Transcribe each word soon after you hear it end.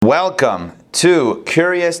Welcome to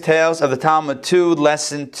Curious Tales of the Talmud 2,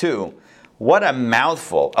 Lesson 2. What a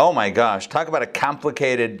mouthful. Oh my gosh. Talk about a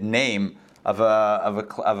complicated name of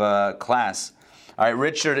a class. All right,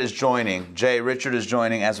 Richard is joining. Richard is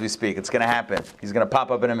joining as we speak. It's going to happen. He's going to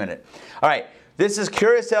pop up in a minute. All right, this is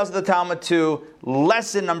Curious Tales of the Talmud 2,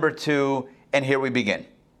 Lesson number 2, and here we begin.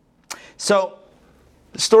 So,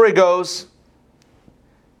 the story goes,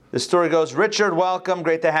 Richard, welcome.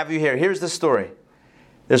 Great to have you here. Here's the story.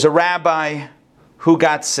 There's a rabbi who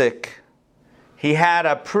got sick. He had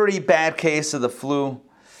a pretty bad case of the flu.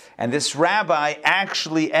 And this rabbi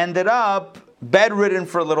actually ended up bedridden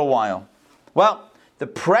for a little while. Well, the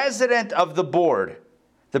president of the board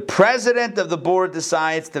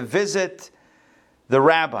decides to visit the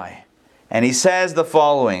rabbi. And he says the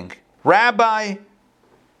following, Rabbi,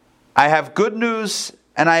 I have good news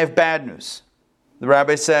and I have bad news. The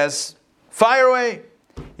rabbi says, fire away.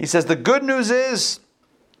 He says, the good news is,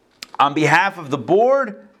 on behalf of the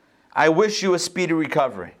board, I wish you a speedy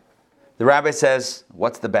recovery. The rabbi says,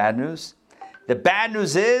 what's the bad news? The bad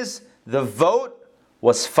news is the vote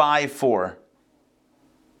was 5-4.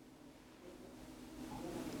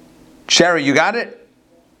 Sherry, you got it?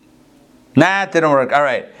 Nah, it didn't work. All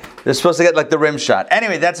right. They're supposed to get like the rim shot.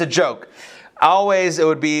 Anyway, that's a joke. Always, it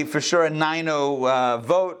would be for sure a 9-0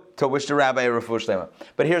 vote to wish the rabbi a refuah shlema.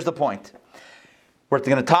 But here's the point. We're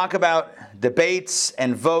going to talk about debates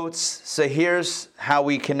and votes. So here's how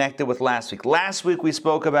we connected with last week. Last week we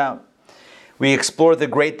explored the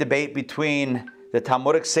great debate between the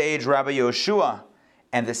Talmudic sage Rabbi Yehoshua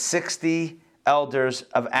and the 60 elders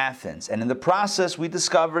of Athens. And in the process, we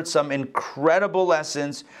discovered some incredible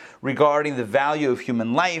lessons regarding the value of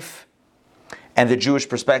human life and the Jewish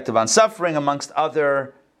perspective on suffering, amongst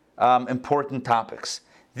other important topics.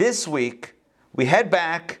 This week, we head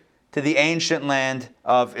back to the ancient land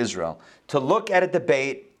of Israel to look at a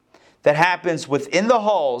debate that happens within the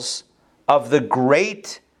halls of the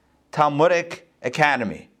great Talmudic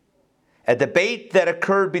Academy. A debate that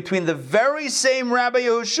occurred between the very same Rabbi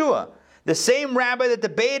Yehoshua, the same rabbi that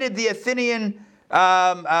debated the Athenian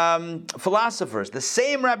philosophers, the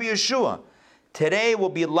same Rabbi Yehoshua, today will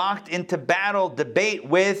be locked into battle debate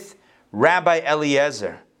with Rabbi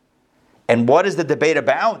Eliezer. And what is the debate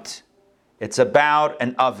about? It's about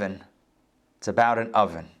an oven.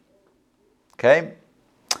 Okay?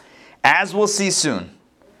 As we'll see soon,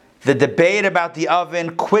 the debate about the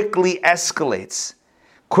oven quickly escalates,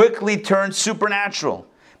 quickly turns supernatural.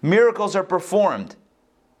 Miracles are performed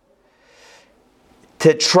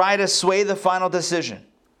to try to sway the final decision.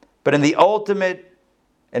 But in the ultimate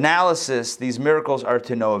analysis, these miracles are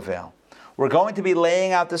to no avail. We're going to be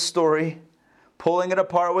laying out the story, pulling it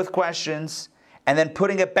apart with questions, and then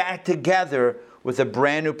putting it back together with a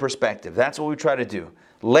brand new perspective. That's what we try to do.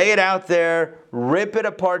 Lay it out there, rip it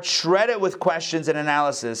apart, shred it with questions and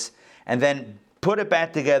analysis, and then put it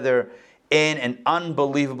back together in an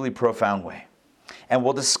unbelievably profound way. And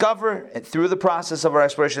we'll discover through the process of our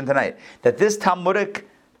exploration tonight that this Talmudic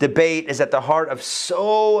debate is at the heart of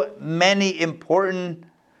so many important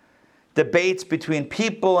debates between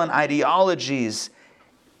people and ideologies.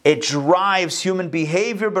 It drives human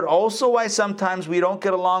behavior, but also why sometimes we don't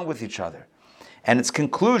get along with each other. And its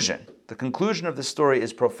conclusion, the conclusion of the story,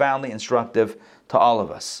 is profoundly instructive to all of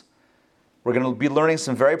us. We're going to be learning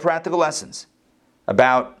some very practical lessons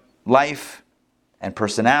about life and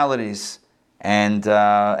personalities and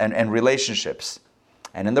relationships.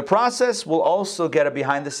 And in the process, we'll also get a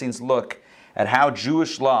behind-the-scenes look at how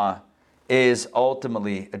Jewish law is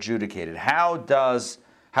ultimately adjudicated. How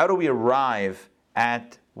do we arrive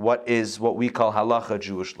at what we call halacha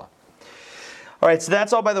Jewish law? All right, so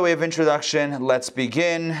that's all by the way of introduction. Let's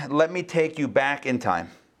begin. Let me take you back in time.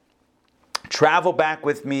 Travel back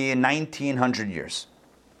with me in 1900 years.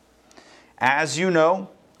 As you know,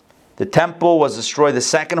 the temple was destroyed. The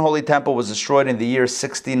second holy temple was destroyed in the year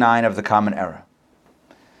 69 of the Common Era.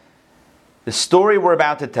 The story we're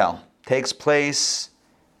about to tell takes place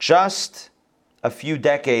just a few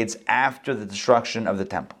decades after the destruction of the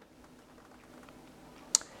temple.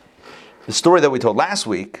 The story that we told last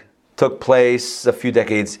week took place a few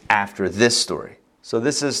decades after this story. So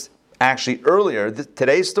this is actually earlier.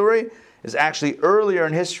 Today's story is actually earlier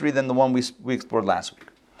in history than the one we explored last week.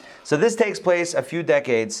 So this takes place a few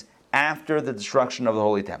decades after the destruction of the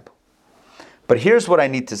Holy Temple. But here's what I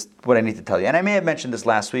need to tell you. And I may have mentioned this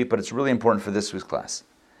last week, but it's really important for this week's class.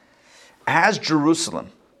 As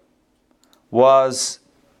Jerusalem was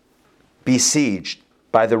besieged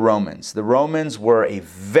by the Romans were a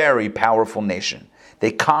very powerful nation.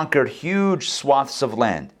 They conquered huge swaths of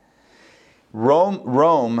land.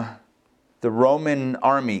 The Roman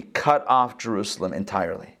army cut off Jerusalem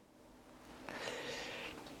entirely.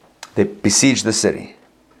 They besieged the city.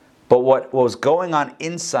 But what was going on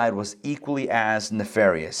inside was equally as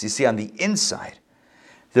nefarious. You see, on the inside,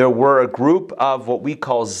 there were a group of what we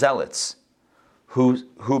call zealots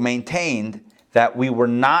who maintained that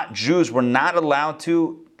Jews were not allowed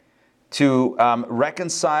to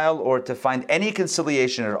reconcile or to find any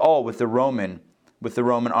conciliation at all with the Roman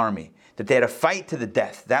army. That they had to fight to the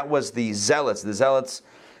death. That was the zealots. The zealots,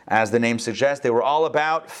 as the name suggests, they were all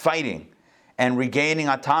about fighting and regaining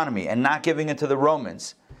autonomy and not giving in to the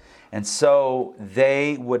Romans. And so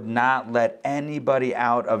they would not let anybody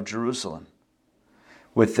out of Jerusalem.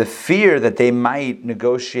 With the fear that they might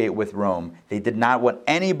negotiate with Rome, they did not want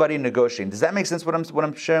anybody negotiating. Does that make sense what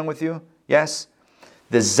I'm sharing with you? Yes?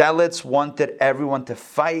 The zealots wanted everyone to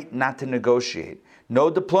fight, not to negotiate. No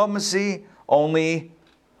diplomacy, only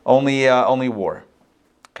war.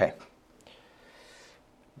 Okay.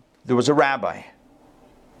 There was a rabbi.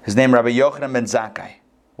 His name Rabbi Yochanan ben Zakkai,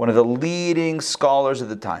 one of the leading scholars of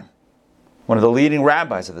the time, one of the leading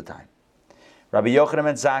rabbis of the time. Rabbi Yochanan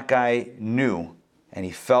ben Zakkai knew, and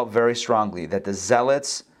he felt very strongly, that the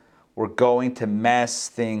zealots were going to mess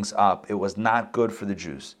things up. It was not good for the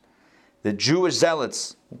Jews. The Jewish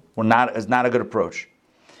zealots is not a good approach.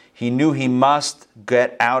 He knew he must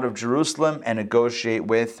get out of Jerusalem and negotiate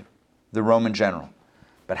with the Roman general.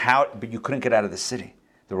 But you couldn't get out of the city.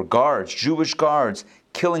 There were guards, Jewish guards,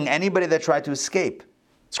 killing anybody that tried to escape.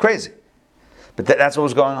 It's crazy. But that's what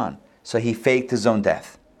was going on. So he faked his own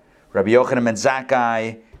death. Rabbi Yochanan ben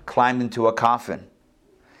Zakkai climbed into a coffin.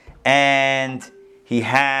 And he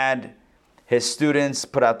had his students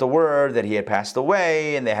put out the word that he had passed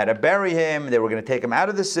away, and they had to bury him. They were going to take him out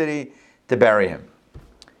of the city to bury him.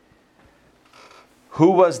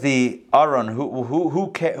 Who was the Aron? Who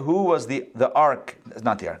was the ark?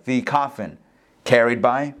 Not the ark. The coffin carried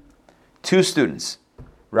by? Two students,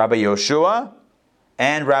 Rabbi Yoshua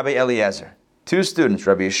and Rabbi Eliezer. Two students,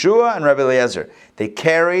 Rabbi Yeshua and Rabbi Eliezer. They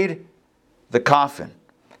carried the coffin.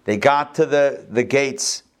 They got to the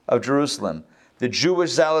gates of Jerusalem. The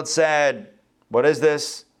Jewish zealots said, "What is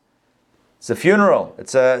this? It's a funeral.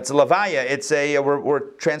 It's a levaya. We're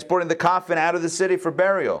transporting the coffin out of the city for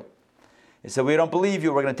burial." They said, "We don't believe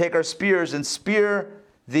you. We're going to take our spears and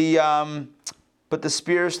put the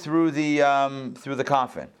spears through the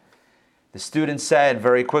coffin." The students said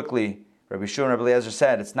very quickly, Rabbi Shua and Rabbi Eliezer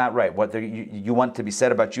said, "It's not right. What you want to be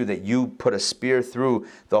said about you that you put a spear through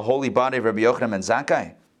the holy body of Rabbi Yochanan ben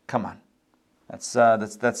Zakkai? Come on, that's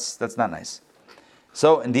not nice."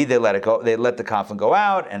 So indeed, they let it go. They let the coffin go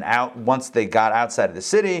out, and out. Once they got outside of the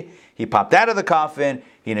city, he popped out of the coffin.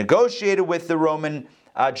 He negotiated with the Roman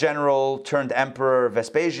general turned emperor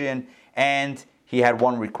Vespasian, and he had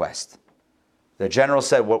one request. The general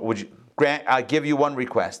said, "What would you grant? I'll give you one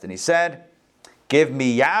request." And he said, "Give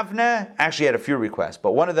me Yavne." Actually, he had a few requests,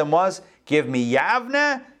 but one of them was, "Give me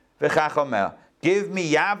Yavne v'chachomel." Give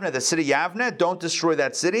me Yavne, the city Yavne. Don't destroy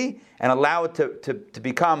that city, and allow it to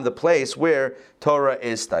become the place where Torah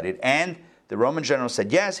is studied. And the Roman general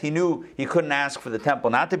said yes. He knew he couldn't ask for the temple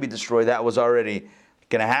not to be destroyed. That was already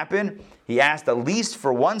going to happen. He asked at least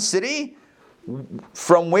for one city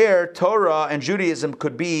from where Torah and Judaism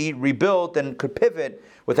could be rebuilt and could pivot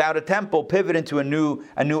without a temple, pivot into a new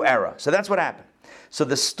era. So that's what happened. So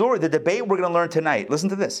the debate we're going to learn tonight, listen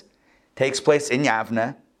to this, takes place in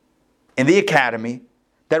Yavne, in the academy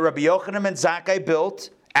that Rabbi Yochanan ben Zakkai built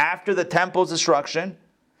after the temple's destruction,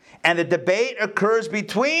 and the debate occurs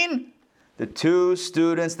between the two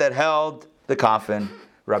students that held the coffin,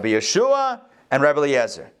 Rabbi Yeshua and Rabbi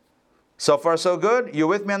Eliezer. So far, so good? You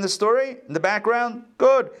with me on the story? In the background?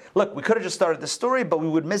 Good. Look, we could have just started the story, but we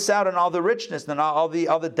would miss out on all the richness and all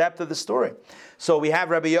the depth of the story. So we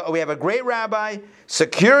have a great rabbi,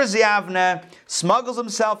 secures Yavne, smuggles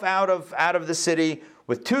himself out of the city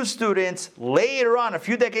with two students. Later on, a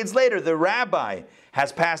few decades later, the rabbi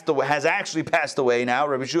has actually passed away now.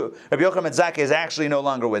 Rabbi Yochanan ben Zakkai is actually no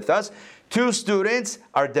longer with us. Two students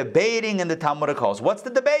are debating in the Talmudic halls. What's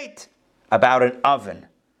the debate? About an oven.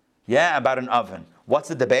 Yeah, about an oven. What's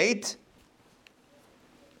the debate?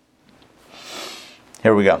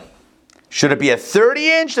 Here we go. Should it be a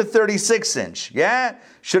 30-inch or 36-inch? Yeah?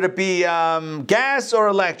 Should it be gas or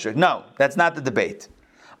electric? No, that's not the debate.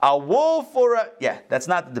 A wolf or a... Yeah, that's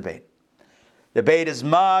not the debate. Debate is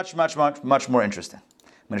much, much, much, much more interesting.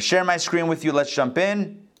 I'm going to share my screen with you. Let's jump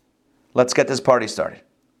in. Let's get this party started.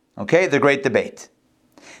 Okay, the great debate.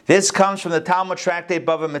 This comes from the Talmud Tractate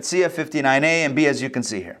Bava Metzia 59a and b, as you can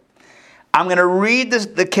see here. I'm going to read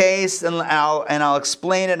the case and I'll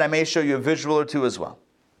explain it. I may show you a visual or two as well.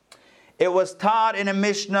 It was taught in a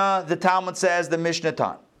Mishnah. The Talmud says the Mishnah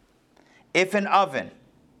taught, if an oven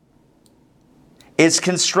is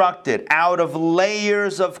constructed out of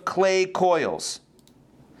layers of clay coils,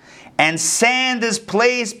 and sand is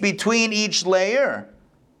placed between each layer,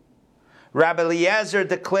 Rabbi Eliezer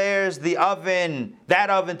declares that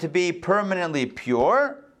oven to be permanently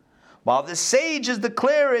pure, while the sages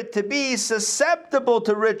declare it to be susceptible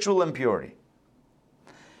to ritual impurity.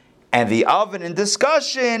 And the oven in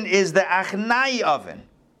discussion is the achnai oven.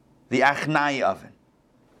 The achnai oven.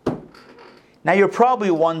 Now you're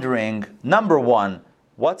probably wondering, number one,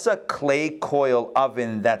 what's a clay coil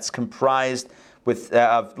oven that's comprised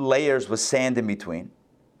of layers with sand in between?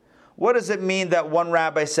 What does it mean that one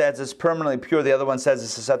rabbi says it's permanently pure, the other one says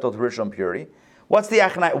it's susceptible to ritual impurity? What's the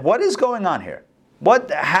achnai? What is going on here?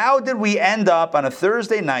 How did we end up on a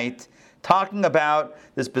Thursday night talking about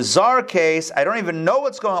this bizarre case? I don't even know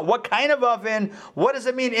what's going on. What kind of oven? What does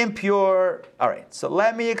it mean impure? All right, so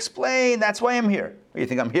let me explain. That's why I'm here. You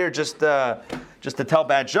think I'm here just to tell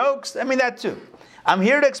bad jokes? I mean, that too. I'm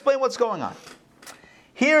here to explain what's going on.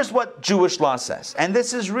 Here's what Jewish law says. And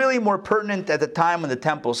this is really more pertinent at the time when the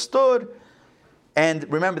temple stood. And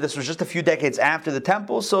remember, this was just a few decades after the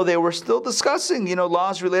temple, so they were still discussing,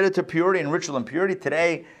 laws related to purity and ritual impurity.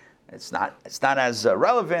 Today, it's not as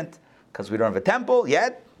relevant because we don't have a temple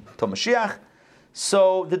yet, till Mashiach.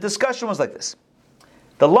 So the discussion was like this.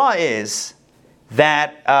 The law is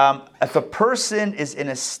that if a person is in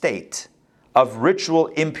a state of ritual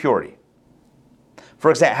impurity, for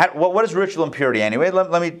example, what is ritual impurity anyway?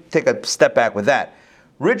 Let me take a step back with that.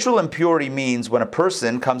 Ritual impurity means when a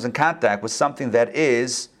person comes in contact with something that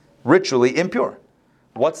is ritually impure.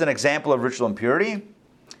 What's an example of ritual impurity?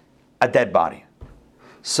 A dead body.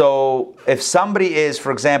 So if somebody is,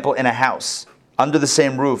 for example, in a house, under the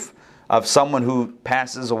same roof of someone who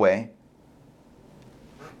passes away,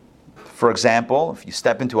 for example, if you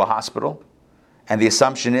step into a hospital, and the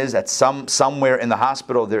assumption is that somewhere in the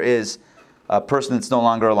hospital there is a person that's no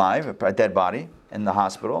longer alive, a dead body in the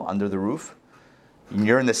hospital, under the roof, and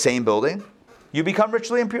you're in the same building, you become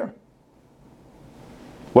ritually impure.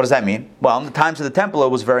 What does that mean? Well, in the times of the temple, it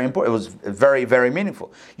was very important. It was very, very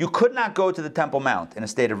meaningful. You could not go to the Temple Mount in a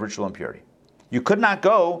state of ritual impurity. You could not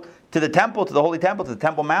go to the temple, to the Holy Temple, to the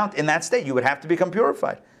Temple Mount in that state. You would have to become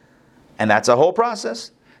purified. And that's a whole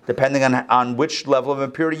process. Depending on which level of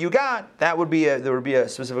impurity you got, there would be a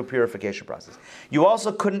specific purification process. You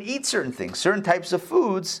also couldn't eat certain things. Certain types of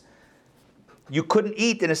foods you couldn't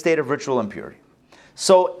eat in a state of ritual impurity.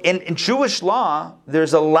 So in Jewish law,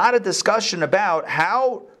 there's a lot of discussion about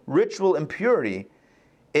how ritual impurity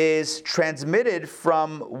is transmitted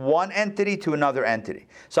from one entity to another entity.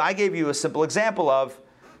 So I gave you a simple example of,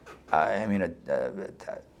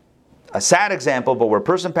 a sad example, but where a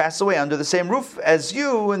person passes away under the same roof as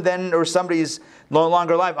you, or somebody's no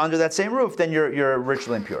longer alive under that same roof, then you're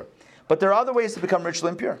ritually impure. But there are other ways to become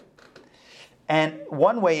ritually impure. And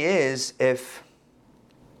one way is if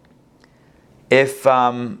there's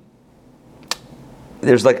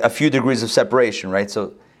like a few degrees of separation, right?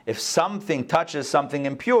 So if something touches something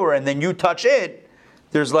impure and then you touch it,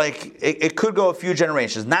 there's it could go a few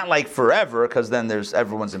generations. Not like forever, because then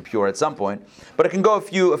everyone's impure at some point, but it can go a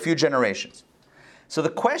few generations. So the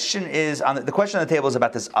question on the table is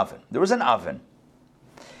about this oven. There was an oven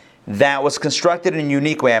that was constructed in a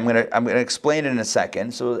unique way. I'm gonna explain it in a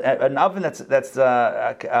second. So an oven that's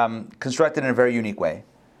constructed in a very unique way.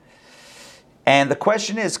 And the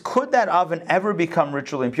question is, could that oven ever become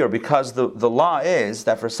ritually impure? Because the law is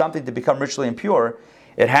that for something to become ritually impure,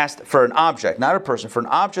 it has to, for an object, not a person, for an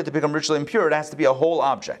object to become ritually impure, it has to be a whole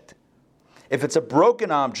object. If it's a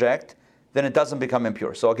broken object, then it doesn't become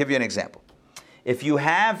impure. So I'll give you an example. If you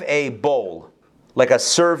have a bowl, like a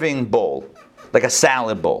serving bowl, like a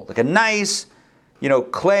salad bowl, like a nice,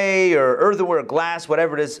 clay or earthenware, glass,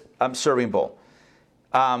 whatever it is, serving bowl,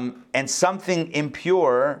 and something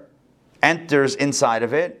impure enters inside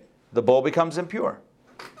of it, the bowl becomes impure.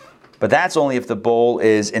 But that's only if the bowl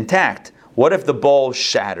is intact. What if the bowl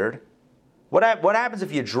shattered? What happens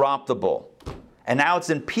if you drop the bowl? And now it's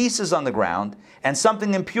in pieces on the ground, and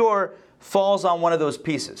something impure falls on one of those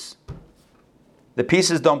pieces. The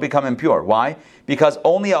pieces don't become impure. Why? Because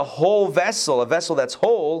only a whole vessel, a vessel that's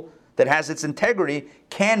whole, that has its integrity,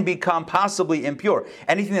 can become possibly impure.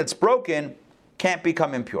 Anything that's broken can't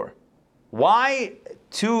become impure. Why?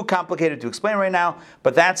 Too complicated to explain right now,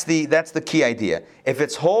 but that's the key idea. If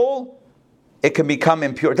it's whole, it can become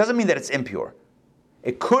impure. It doesn't mean that it's impure.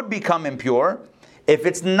 It could become impure. If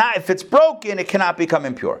it's broken, it cannot become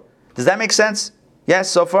impure. Does that make sense? Yes,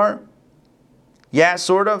 so far? Yeah,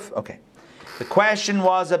 sort of? Okay. The question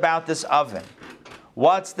was about this oven.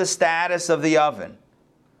 What's the status of the oven?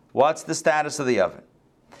 What's the status of the oven?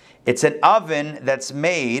 It's an oven that's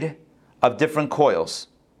made of different coils,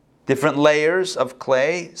 different layers of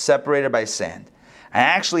clay separated by sand. I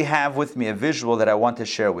actually have with me a visual that I want to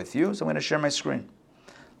share with you, so I'm going to share my screen.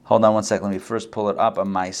 Hold on one second. Let me first pull it up on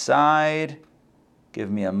my side. Give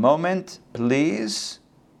me a moment, please.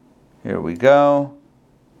 Here we go.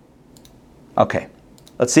 Okay,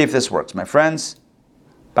 let's see if this works, my friends.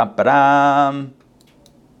 Bam-ba-dam.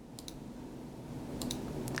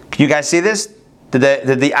 Can you guys see this? Did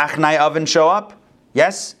the Achnai oven show up?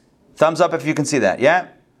 Yes? Thumbs up if you can see that, yeah?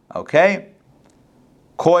 Okay.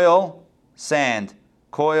 Coil, sand,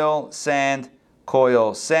 coil, sand,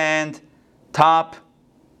 coil, sand, top,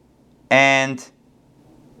 and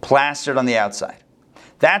plastered on the outside.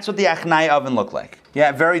 That's what the Achnai oven looked like.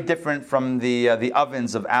 Yeah, very different from the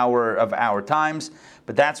ovens of our times,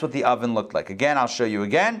 but that's what the oven looked like. Again, I'll show you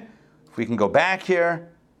again. If we can go back here,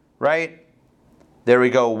 right? There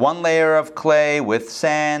we go. One layer of clay with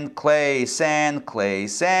sand, clay, sand, clay,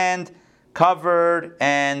 sand, covered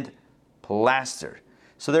and plastered.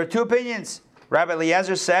 So there are two opinions. Rabbi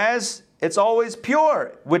Eliezer says it's always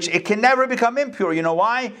pure, which it can never become impure. You know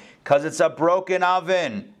why? Because it's a broken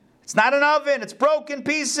oven. It's not an oven, it's broken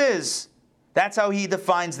pieces. That's how he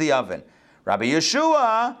defines the oven. Rabbi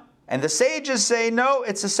Yeshua and the sages say, no,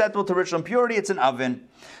 it's susceptible to ritual impurity, it's an oven.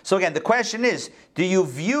 So again, the question is, do you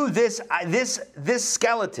view this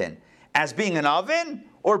skeleton as being an oven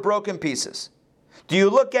or broken pieces? Do you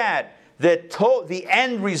look at the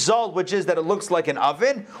end result, which is that it looks like an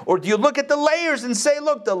oven, or do you look at the layers and say,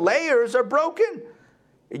 look, the layers are broken?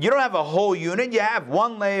 You don't have a whole unit. You have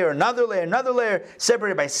one layer, another layer,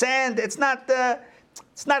 separated by sand. It's not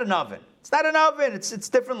an oven. It's not an oven. It's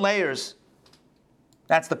different layers.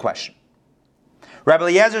 That's the question. Rabbi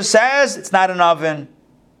Eliezer says it's not an oven.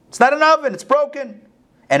 It's not an oven. It's broken.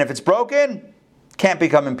 And if it's broken, it can't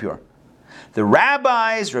become impure. The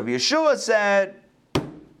rabbis, Rabbi Yeshua said,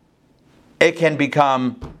 it can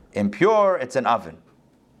become impure. It's an oven.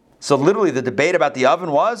 So literally the debate about the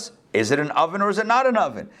oven was, is it an oven or is it not an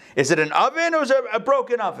oven? Is it an oven or is it a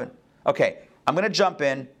broken oven? Okay, I'm going to jump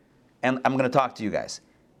in and I'm going to talk to you guys.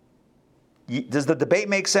 Does the debate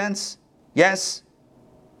make sense? Yes?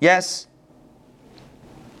 Yes?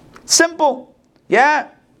 Simple. Yeah?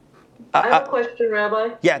 I have a question,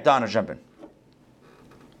 Rabbi. Yeah, Donna, jump in.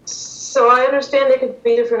 So I understand there could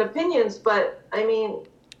be different opinions, but I mean,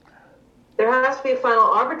 there has to be a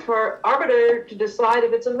final arbiter to decide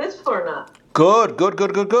if it's a mitzvah or not. Good.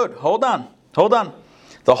 Hold on.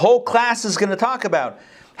 The whole class is going to talk about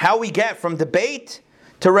how we get from debate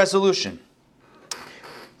to resolution.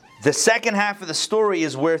 The second half of the story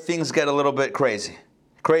is where things get a little bit crazy.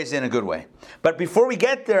 Crazy in a good way. But before we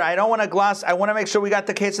get there, I want to make sure we got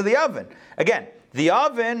the case of the oven. Again, the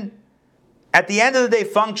oven, at the end of the day,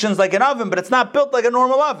 functions like an oven, but it's not built like a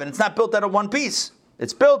normal oven. It's not built out of one piece.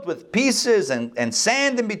 It's built with pieces and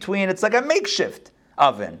sand in between. It's like a makeshift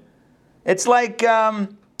oven. It's like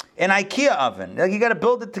an IKEA oven. Like you got to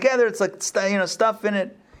build it together. It's like stuff in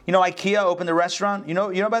it. You know, IKEA opened a restaurant. You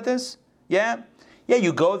know about this? Yeah.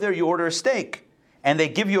 You go there, you order a steak, and they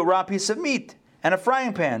give you a raw piece of meat and a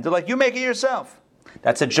frying pan. They're like, you make it yourself.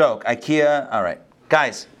 That's a joke. IKEA. All right,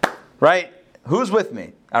 guys. Right? Who's with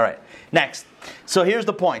me? All right. Next. So here's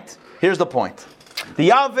the point.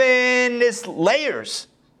 The oven is layers.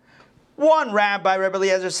 One rabbi, Rabbi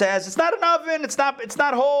Eliezer, says it's not an oven. It's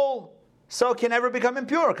not whole. So it can never become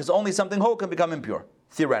impure because only something whole can become impure,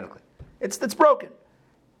 theoretically. It's broken.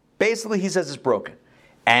 Basically, he says it's broken.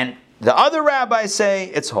 And the other rabbis say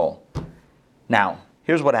it's whole. Now,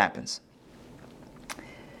 here's what happens.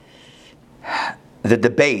 The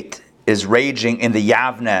debate is raging in the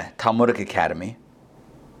Yavne Talmudic Academy,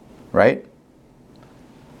 right?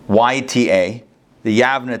 YTA, the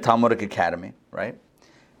Yavne Talmudic Academy, right?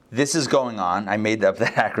 This is going on. I made up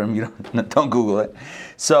that acronym. You don't Google it.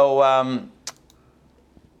 So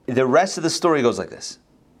the rest of the story goes like this.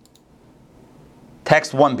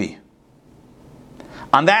 Text 1b.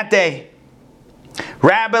 On that day,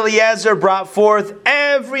 Rabbi Eliezer brought forth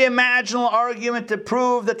every imaginable argument to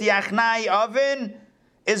prove that the Achnai oven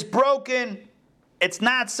is broken. It's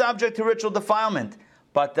not subject to ritual defilement.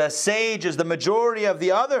 But the sages, the majority of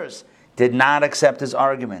the others, did not accept his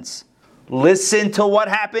arguments. Listen to what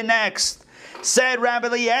happened next. Said Rabbi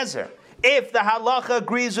Eliezer, if the halacha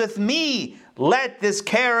agrees with me, let this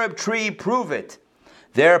carob tree prove it.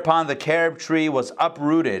 Thereupon the carob tree was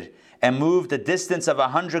uprooted and moved a distance of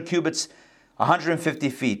 100 cubits, 150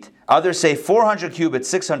 feet. Others say 400 cubits,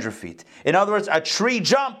 600 feet. In other words, a tree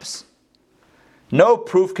jumps. No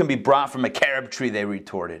proof can be brought from a carob tree, they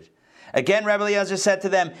retorted. Again, Rabbi Eliezer said to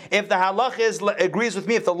them, if the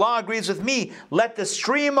law agrees with me, let the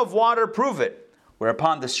stream of water prove it.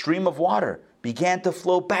 whereupon the stream of water began to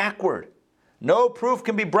flow backward. No proof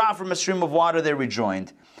can be brought from a stream of water, they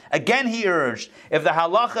rejoined. Again he urged, if the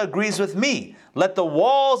halacha agrees with me, let the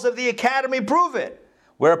walls of the academy prove it.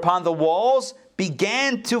 Whereupon the walls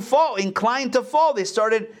began to fall, inclined to fall. They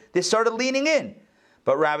started leaning in.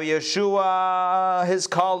 But Rabbi Yeshua, his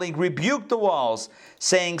colleague, rebuked the walls,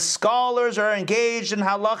 saying, scholars are engaged in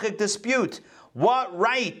halachic dispute. What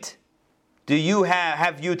right do you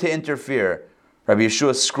have you to interfere? Rabbi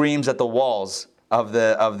Yeshua screams at the walls of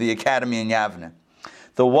the academy in Yavne.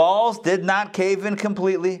 The walls did not cave in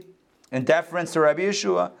completely in deference to Rabbi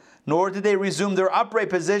Yeshua, nor did they resume their upright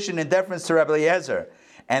position in deference to Rabbi Eliezer.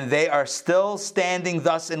 And they are still standing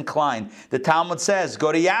thus inclined. The Talmud says,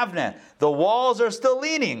 go to Yavne. The walls are still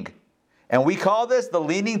leaning. And we call this the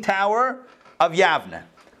Leaning Tower of Yavne.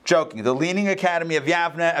 Joking. The Leaning Academy of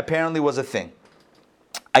Yavne apparently was a thing.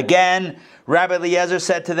 Again, Rabbi Eliezer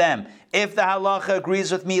said to them, if the halacha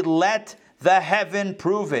agrees with me, let the heaven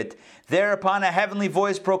prove it. Thereupon a heavenly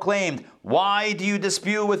voice proclaimed, why do you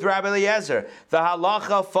dispute with Rabbi Eliezer? The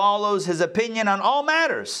halacha follows his opinion on all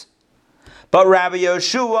matters. But Rabbi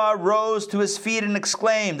Yeshua rose to his feet and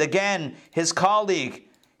exclaimed, again, his colleague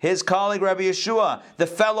Rabbi Yeshua, the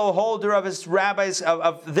fellow holder of his rabbis,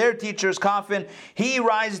 of their teacher's coffin, he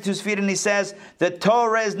rises to his feet and he says, the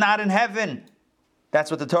Torah is not in heaven.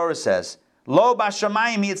 That's what the Torah says. Lo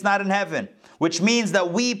bashamayim, it's not in heaven. Which means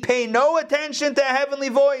that we pay no attention to a heavenly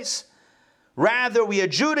voice. Rather, we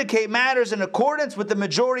adjudicate matters in accordance with the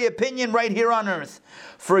majority opinion right here on earth.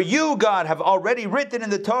 For you, God, have already written in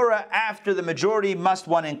the Torah, after the majority must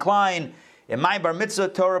one incline. In my Bar Mitzvah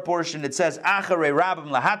Torah portion, it says, Acharei Rabbim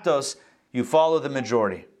Lahatos, you follow the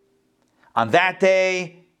majority. On that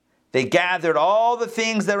day, they gathered all the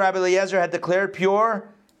things that Rabbi Eliezer had declared pure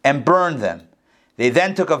and burned them. They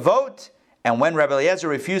then took a vote, and when Rabbi Eliezer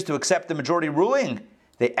refused to accept the majority ruling,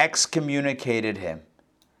 they excommunicated him.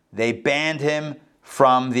 They banned him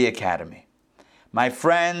from the academy. My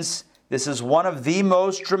friends, this is one of the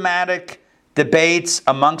most dramatic debates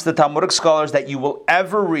amongst the Talmudic scholars that you will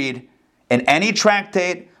ever read in any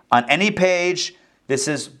tractate, on any page. This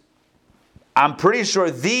is, I'm pretty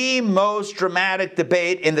sure, the most dramatic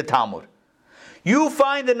debate in the Talmud. You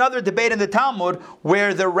find another debate in the Talmud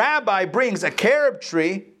where the rabbi brings a carob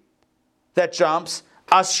tree that jumps,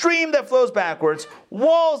 a stream that flows backwards,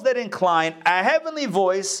 walls that incline, a heavenly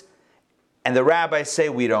voice, and the rabbis say,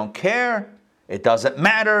 we don't care, it doesn't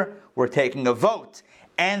matter, we're taking a vote.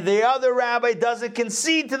 And the other rabbi doesn't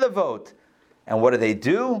concede to the vote. And what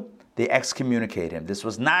do? They excommunicate him. This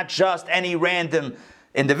was not just any random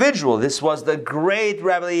individual. This was the great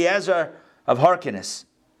Rabbi Eliezer of Harkinis.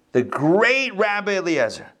 The great Rabbi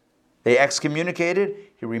Eliezer. They excommunicated.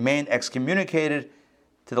 He remained excommunicated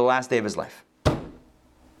to the last day of his life.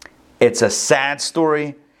 It's a sad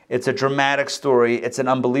story. It's a dramatic story. It's an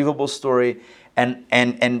unbelievable story.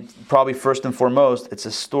 And probably first and foremost, it's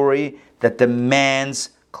a story that demands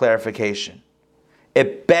clarification.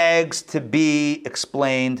 It begs to be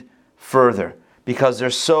explained further because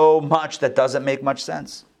there's so much that doesn't make much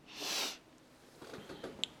sense.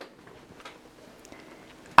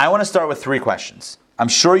 I want to start with 3 questions. I'm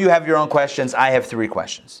sure you have your own questions. I have 3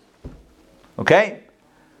 questions. Okay?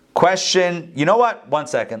 Question, you know what? 1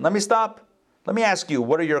 second. Let me stop. Let me ask you,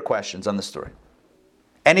 what are your questions on the story?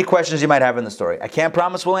 Any questions you might have in the story. I can't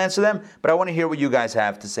promise we'll answer them, but I want to hear what you guys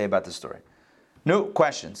have to say about the story. New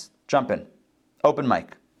questions. Jump in. Open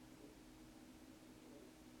mic.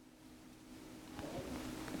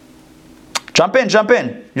 Jump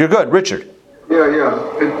in. You're good. Richard. Yeah.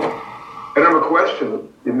 And I have a question.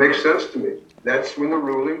 It makes sense to me. That's when the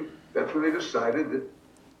ruling, that's when they decided that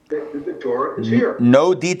the Torah is here.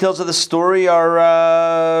 No details of the story are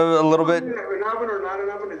a little bit... An oven or not an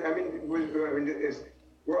oven?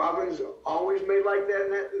 Were ovens always made like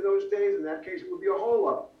that in those days? In that case, it would be a whole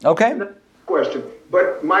oven. Okay. Question.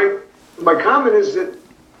 But my comment is that,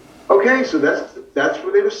 okay, so that's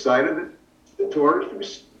where they decided that the Torah is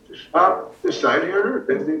to be decided here on earth.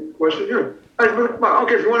 That's the question here.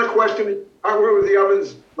 Okay, if you want a question, I work with the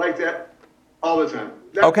ovens like that all the time.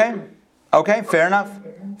 Okay, fair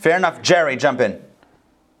enough. Jerry, jump in.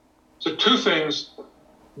 So 2 things.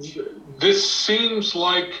 This seems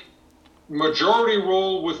like majority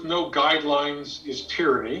rule with no guidelines is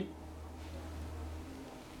tyranny.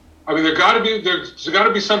 I mean, there's got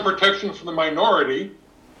to be some protection for the minority,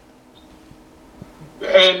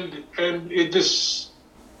 and it just,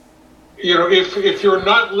 if you're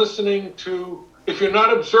not listening to, if you're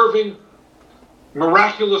not observing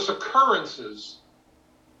miraculous occurrences,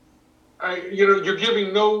 you're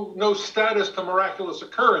giving no status to miraculous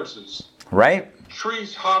occurrences. Right.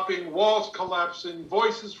 trees hopping, walls collapsing,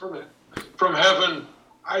 voices from heaven.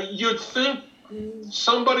 You'd think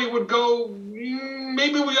somebody would go,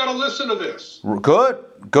 maybe we ought to listen to this. Good.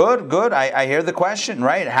 I hear the question,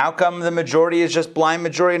 right? How come the majority is just blind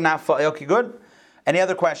majority, not okay? Good. Any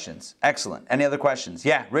other questions? Excellent. Any other questions?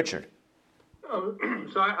 Yeah, Richard.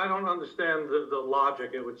 So I don't understand the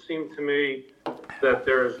logic. It would seem to me that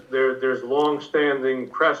there's long-standing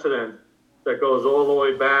precedent that goes all the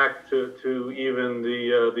way back to even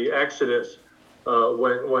the Exodus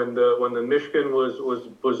when the Mishkan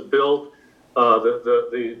was built.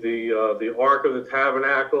 The Ark of the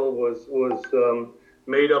Tabernacle was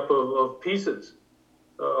made up of pieces,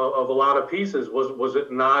 of a lot of pieces. Was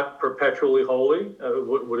it not perpetually holy?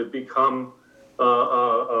 Would it become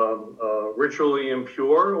ritually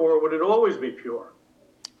impure, or would it always be pure?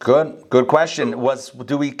 Good question.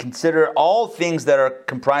 Do we consider all things that are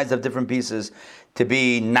comprised of different pieces to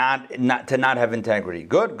be not have integrity?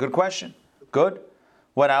 Good question. Good.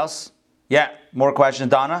 What else? Yeah, more questions,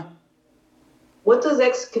 Donna. What does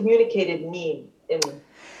excommunicated mean in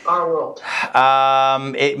our world?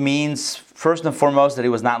 It means, first and foremost, that he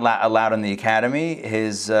was not allowed in the academy.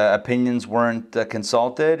 His opinions weren't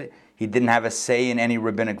consulted. He didn't have a say in any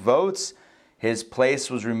rabbinic votes. His place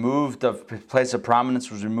was removed. His place of prominence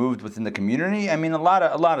was removed within the community. I mean, a lot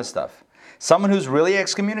of stuff. Someone who's really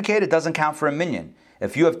excommunicated doesn't count for a minyan.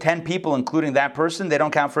 If you have 10 people, including that person, they don't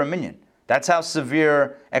count for a minyan. That's how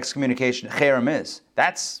severe excommunication carob is.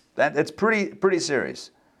 It's pretty serious.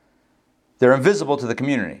 They're invisible to the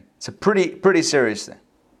community. It's a pretty serious thing.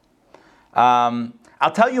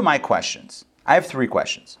 I'll tell you my questions. I have 3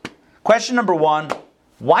 questions. Question number 1.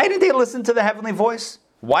 Why did they listen to the heavenly voice?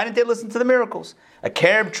 Why didn't they listen to the miracles? A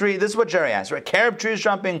carob tree, this is what Jerry asked, right? Carob tree is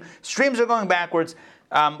jumping, streams are going backwards,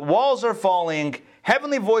 walls are falling,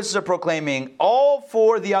 heavenly voices are proclaiming, all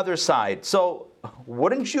for the other side. So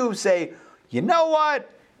wouldn't you say, you know what?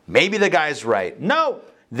 Maybe the guy's right. No,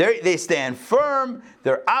 they stand firm,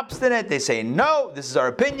 they're obstinate, they say, no, this is our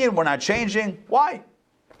opinion, we're not changing. Why?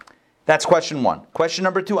 That's question 1. Question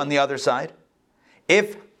number 2, on the other side.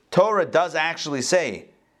 If Torah does actually say,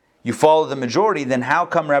 you follow the majority, then how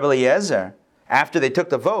come Rabbi Eliezer, after they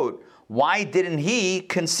took the vote, why didn't he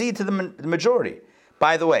concede to the majority?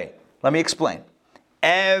 By the way, let me explain.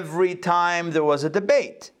 Every time there was a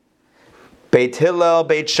debate, Beit Hillel,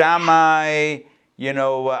 Beit Shammai,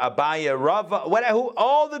 Abaya, Rava,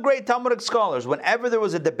 all the great Talmudic scholars, whenever there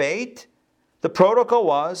was a debate, the protocol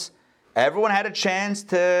was everyone had a chance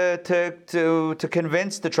to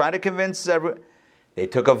try to convince everyone. They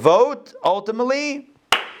took a vote, ultimately,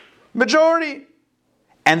 majority.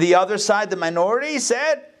 And the other side, the minority,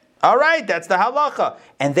 said, all right, that's the halacha.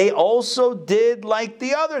 And they also did like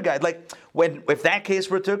the other guy. Like, if that case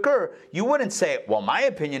were to occur, you wouldn't say, well, my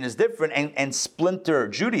opinion is different, and splinter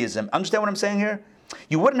Judaism. Understand what I'm saying here?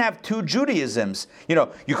 You wouldn't have 2 Judaisms.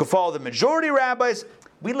 You could follow the majority rabbis.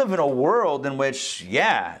 We live in a world in which,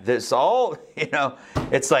 there's all,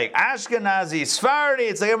 it's like Ashkenazi, Sephardi,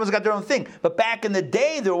 it's like everyone's got their own thing. But back in the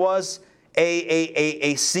day, there was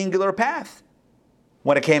a singular path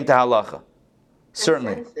when it came to halacha.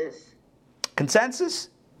 Certainly. Consensus.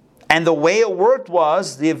 And the way it worked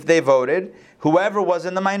was, if they voted, whoever was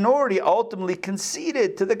in the minority ultimately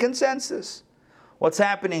conceded to the consensus. What's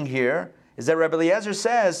happening here is that Rabbi Eliezer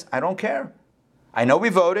says, I don't care. I know we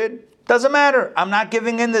voted. Doesn't matter. I'm not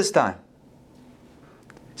giving in this time.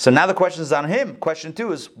 So now the question is on him. Question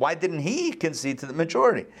 2 is, why didn't he concede to the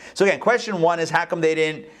majority? So again, question 1 is, how come they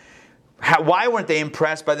didn't, why weren't they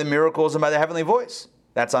impressed by the miracles and by the heavenly voice?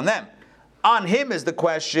 That's on them. On him is the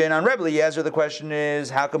question. On Rabbi Eliezer, the question is,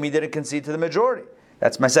 how come he didn't concede to the majority?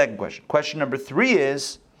 That's my second question. Question number 3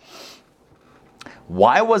 is,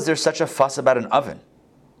 why was there such a fuss about an oven?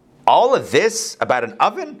 All of this about an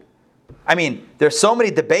oven? I mean, there's so many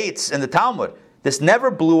debates in the Talmud. This never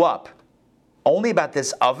blew up. Only about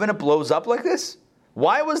this oven it blows up like this?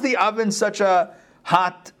 Why was the oven such a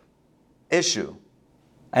hot issue?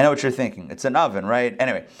 I know what you're thinking. It's an oven, right?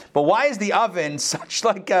 Anyway, but why is the oven such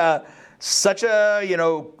a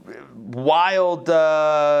wild?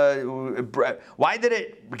 Why did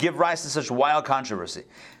it give rise to such wild controversy?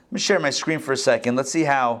 Let me share my screen for a second. Let's see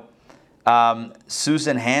how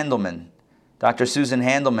Susan Handelman, Dr. Susan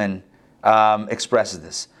Handelman, expresses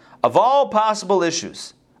this. Of all possible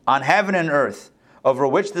issues on heaven and earth, over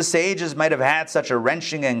which the sages might have had such a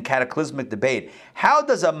wrenching and cataclysmic debate, how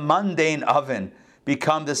does a mundane oven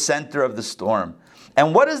become the center of the storm?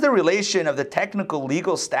 And what is the relation of the technical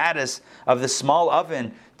legal status of the small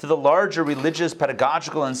oven to the larger religious,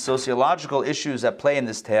 pedagogical, and sociological issues at play in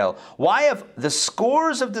this tale? Why have the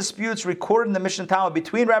scores of disputes recorded in the Mishnah Talmud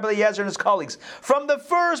between Rabbi Eliezer and his colleagues from the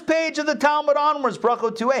first page of the Talmud onwards, Bracha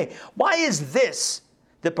 2a, why is this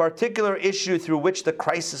the particular issue through which the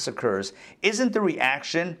crisis occurs? Isn't the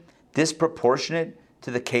reaction disproportionate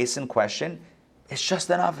to the case in question? It's just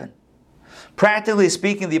an oven. Practically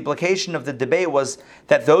speaking, the implication of the debate was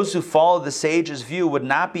that those who followed the sage's view would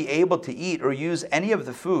not be able to eat or use any of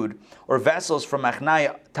the food or vessels from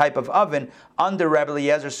achnai type of oven under Rabbi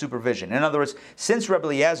Eliezer's supervision. In other words, since Rabbi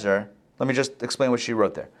Eliezer, let me just explain what she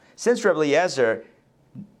wrote there. Since Rabbi Eliezer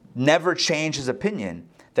never changed his opinion,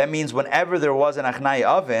 that means whenever there was an achnai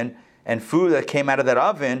oven and food that came out of that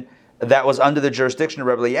oven that was under the jurisdiction of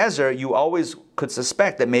Rabbi Eliezer, you always could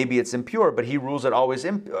suspect that maybe it's impure, but he rules it always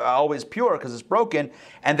pure because it's broken,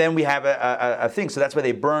 and then we have a thing. So that's why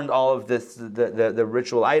they burned all of the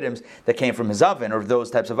ritual items that came from his oven, or those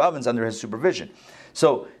types of ovens under his supervision.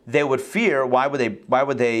 So they would fear, why would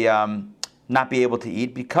they not be able to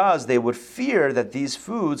eat? Because they would fear that these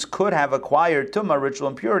foods could have acquired tumah, ritual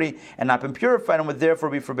impurity, and not been purified, and would therefore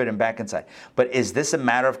be forbidden back inside. But is this a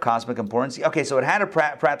matter of cosmic importance? Okay, so it had a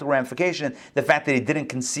practical ramification, the fact that he didn't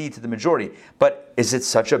concede to the majority. But is it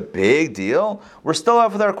such a big deal? We're still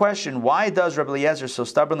left with our question, why does Rabbi Eliezer so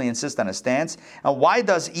stubbornly insist on a stance? And why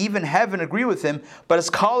does even heaven agree with him, but his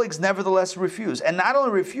colleagues nevertheless refuse? And not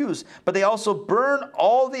only refuse, but they also burn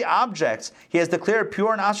all the objects he has declared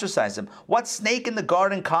pure and ostracize them. What snake in the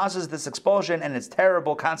garden causes this expulsion and its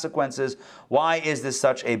terrible consequences? Why is this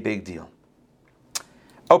such a big deal?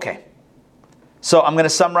 Okay, so I'm going to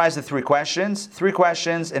summarize the three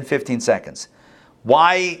questions in 15 seconds.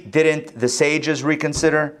 Why didn't the sages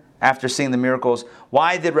reconsider after seeing the miracles?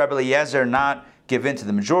 Why did Rabbi Eliezer not give in to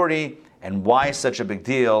the majority? And why such a big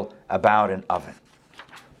deal about an oven?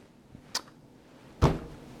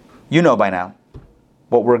 You know by now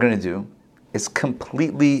what we're going to do is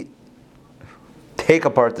completely take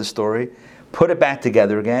apart the story, put it back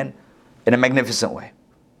together again in a magnificent way.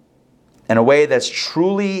 In a way that's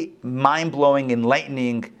truly mind-blowing,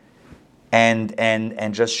 enlightening,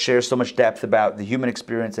 and just shares so much depth about the human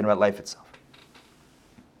experience and about life itself.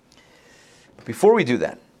 But before we do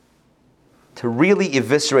that, to really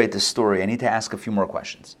eviscerate this story, I need to ask a few more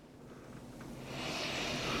questions.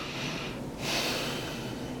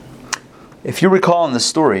 If you recall in the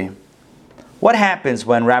story, what happens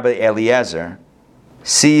when Rabbi Eliezer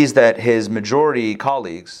sees that his majority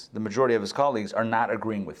colleagues, the majority of his colleagues, are not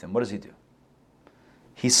agreeing with him? What does he do?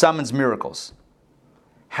 He summons miracles.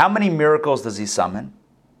 How many miracles does he summon?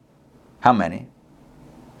 How many?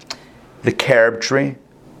 The carob tree,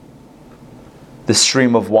 the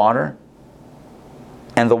stream of water,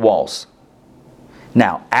 and the walls.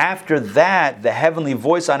 Now, after that, the heavenly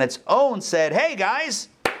voice on its own said, hey guys,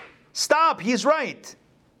 stop, he's right.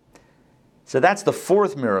 So that's the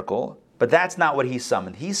fourth miracle, but that's not what he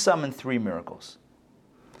summoned. He summoned 3 miracles.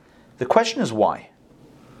 The question is why?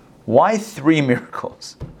 Why 3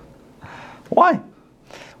 miracles? Why?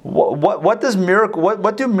 What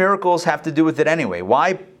do miracles have to do with it anyway?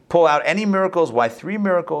 Why pull out any miracles? Why 3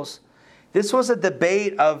 miracles? This was a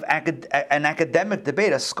debate of an academic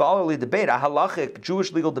debate, a scholarly debate, a halachic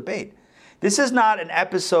Jewish legal debate. This is not an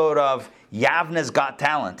episode of Yavne's Got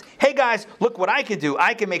Talent. Hey guys, look what I can do.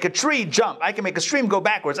 I can make a tree jump. I can make a stream go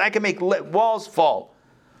backwards. I can make walls fall.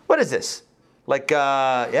 What is this?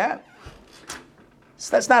 Yeah?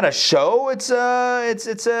 So that's not a show. It's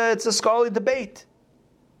a scholarly debate.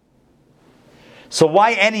 So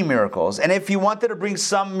why any miracles? And if he wanted to bring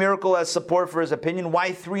some miracle as support for his opinion,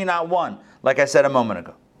 why 3, not 1? Like I said a moment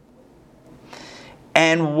ago.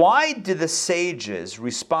 And why do the sages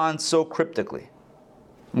respond so cryptically?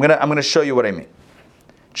 I'm gonna show you what I mean.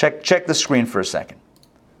 Check the screen for a second.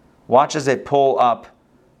 Watch as they pull up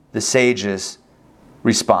the sages'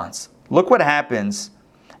 response. Look what happens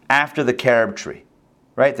after the carob tree.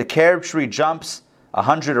 Right? The carob tree jumps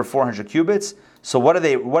 100 or 400 cubits. So what do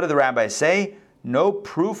the rabbis say? No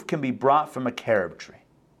proof can be brought from a carob tree.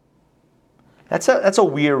 That's a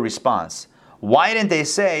weird response. Why didn't they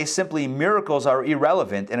say simply miracles are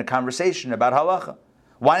irrelevant in a conversation about halacha?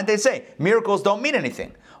 Why didn't they say miracles don't mean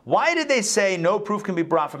anything? Why did they say no proof can be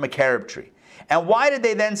brought from a carob tree? And why did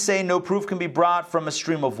they then say no proof can be brought from a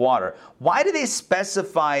stream of water? Why did they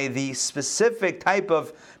specify the specific type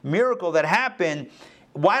of miracle that happened?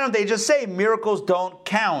 Why don't they just say miracles don't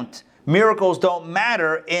count? Miracles don't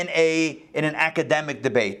matter in an academic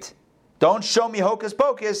debate. Don't show me hocus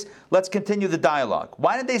pocus. Let's continue the dialogue.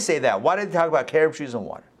 Why did they say that? Why did they talk about carob trees and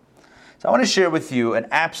water? So I want to share with you an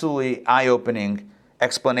absolutely eye-opening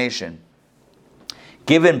explanation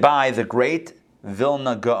given by the great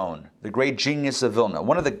Vilna Gaon, the great genius of Vilna,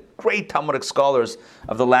 one of the great Talmudic scholars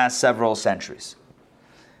of the last several centuries.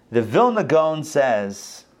 The Vilna Gaon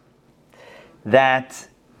says that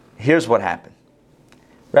here's what happened.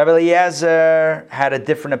 Rabbi Eliezer had a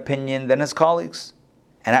different opinion than his colleagues.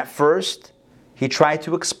 And at first, he tried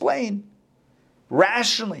to explain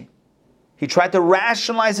rationally. He tried to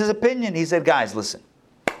rationalize his opinion. He said, guys, listen.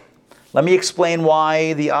 Let me explain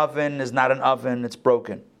why the oven is not an oven, it's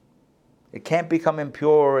broken. It can't become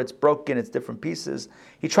impure, it's broken, it's different pieces.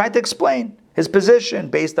 He tried to explain his position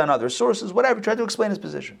based on other sources, whatever. He tried to explain his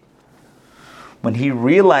position. When he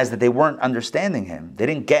realized that they weren't understanding him, they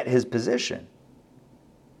didn't get his position.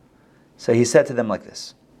 So he said to them like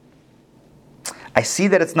this: I see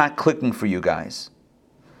that it's not clicking for you guys,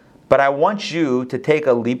 but I want you to take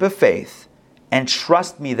a leap of faith and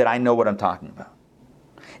trust me that I know what I'm talking about.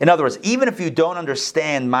 In other words, even if you don't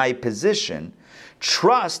understand my position,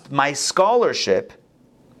 trust my scholarship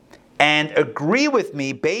and agree with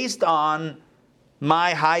me based on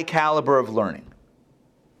my high caliber of learning.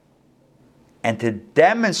 And to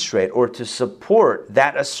demonstrate or to support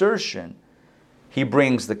that assertion, he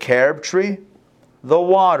brings the carob tree, the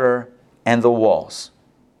water, and the walls.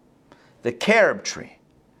 The carob tree.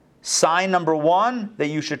 Sign number one that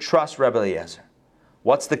you should trust Rabbi Eliezer.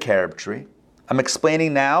 What's the carob tree? I'm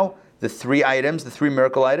explaining now the three items, the three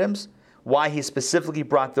miracle items, why he specifically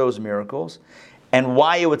brought those miracles, and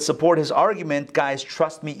why it would support his argument, guys,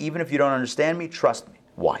 trust me, even if you don't understand me, trust me.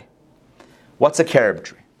 Why? What's a carob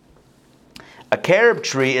tree? A carob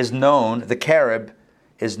tree is known, the carob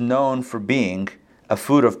is known for being a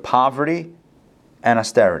food of poverty and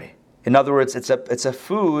austerity. In other words, it's a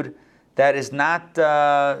food that is not,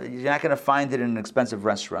 you're not going to find it in an expensive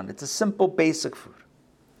restaurant. It's a simple, basic food.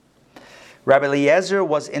 Rabbi Eliezer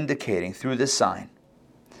was indicating through this sign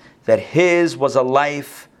that his was a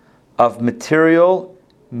life of material,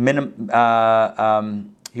 he was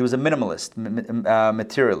a minimalist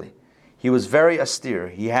materially. He was very austere.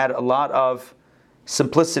 He had a lot of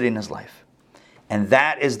simplicity in his life. And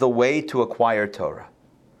that is the way to acquire Torah.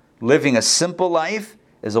 Living a simple life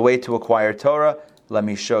is a way to acquire Torah. Let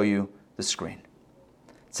me show you the screen.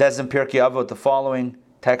 It says in Pirkei Avot the following,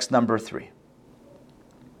 text number 3.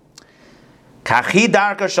 Kachi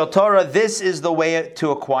darka shel Torah, this is the way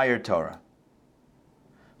to acquire Torah.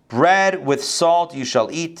 Bread with salt you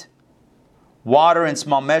shall eat, water in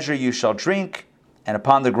small measure you shall drink, and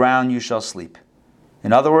upon the ground you shall sleep.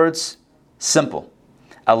 In other words, simple.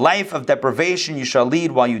 A life of deprivation you shall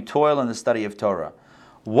lead while you toil in the study of Torah.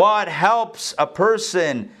 What helps a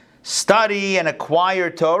person study and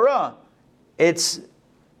acquire Torah? It's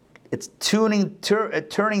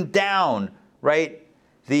turning down, right?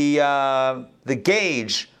 The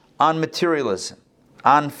gauge on materialism,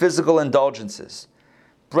 on physical indulgences.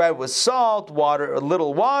 Bread with salt, water, a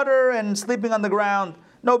little water, and sleeping on the ground,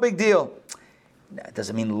 no big deal. It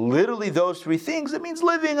doesn't mean literally those three things. It means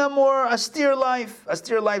living a more austere life,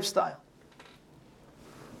 austere lifestyle.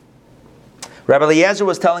 Rabbi Eliezer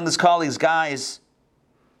was telling his colleagues, guys,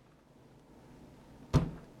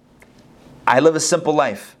 I live a simple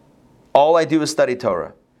life. All I do is study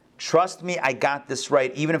Torah. Trust me, I got this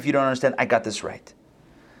right. Even if you don't understand, I got this right.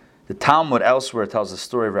 The Talmud elsewhere tells the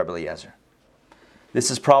story of Rabbi Eliezer.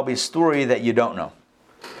 This is probably a story that you don't know.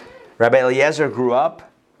 Rabbi Eliezer grew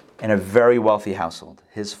up in a very wealthy household.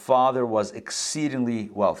 His father was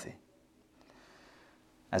exceedingly wealthy.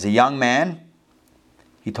 As a young man,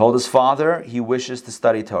 he told his father he wishes to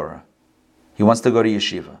study Torah. He wants to go to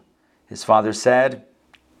yeshiva. His father said,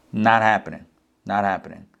 not happening, not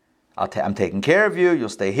happening. I'm taking care of you, you'll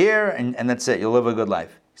stay here, and that's it, you'll live a good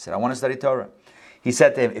life. He said, I want to study Torah. He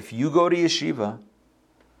said to him, if you go to yeshiva,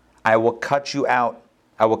 I will cut you out.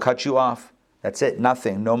 I will cut you off. That's it,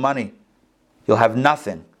 nothing, no money. You'll have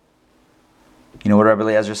nothing. You know what Rabbi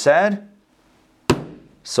Eliezer said?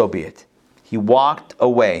 So be it. He walked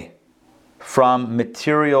away from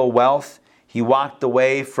material wealth. He walked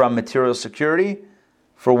away from material security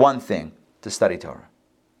for one thing, to study Torah.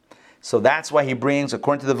 So that's why he brings,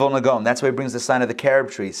 according to the Vilna Gaon, that's why he brings the sign of the carob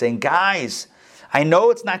tree, saying, guys, I know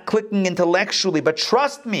it's not clicking intellectually, but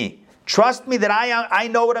trust me that I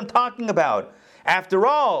know what I'm talking about. After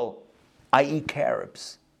all, I eat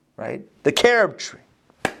carobs, right? The carob tree.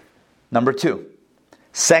 Number 2.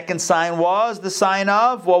 Second sign was the sign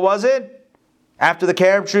of, what was it? After the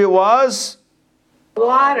carob tree it was?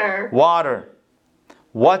 Water. Water.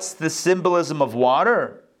 What's the symbolism of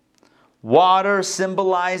water? Water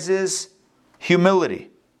symbolizes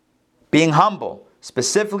humility, being humble,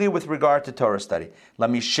 specifically with regard to Torah study.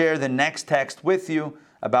 Let me share the next text with you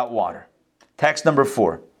about water. Text number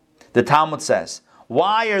 4. The Talmud says,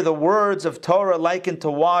 why are the words of Torah likened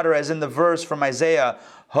to water, as in the verse from Isaiah,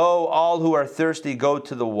 Ho, all who are thirsty, go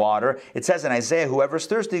to the water. It says in Isaiah, whoever's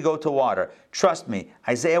thirsty, go to water. Trust me,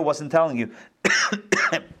 Isaiah wasn't telling you,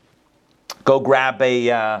 go grab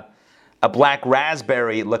a black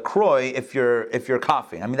raspberry LaCroix if you're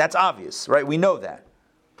coughing. I mean, that's obvious, right? We know that.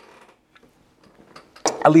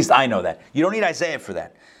 At least I know that. You don't need Isaiah for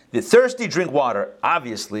that. The thirsty drink water,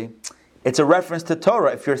 obviously. It's a reference to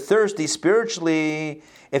Torah. If you're thirsty spiritually,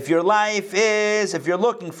 if you're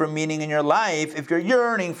looking for meaning in your life, if you're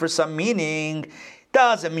yearning for some meaning,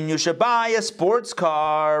 doesn't mean you should buy a sports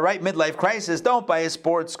car, right? Midlife crisis, don't buy a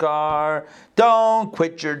sports car. Don't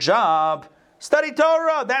quit your job. Study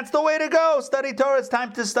Torah. That's the way to go. Study Torah. It's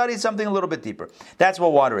time to study something a little bit deeper. That's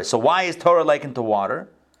what water is. So why is Torah likened to water?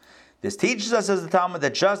 This teaches us, as the Talmud,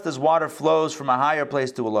 that just as water flows from a higher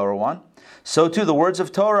place to a lower one, so too the words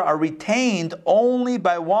of Torah are retained only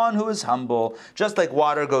by one who is humble. Just like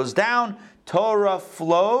water goes down, Torah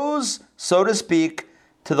flows, so to speak,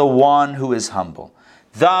 to the one who is humble.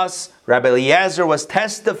 Thus, Rabbi Eliezer was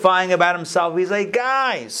testifying about himself. He's like,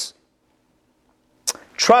 guys,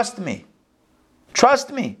 trust me.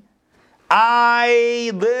 Trust me. I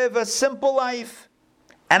live a simple life.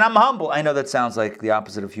 And I'm humble. I know that sounds like the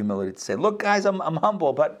opposite of humility to say, look, guys, I'm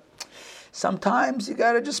humble, but sometimes you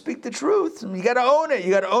got to just speak the truth. You got to own it.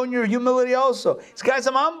 You got to own your humility also. Guys,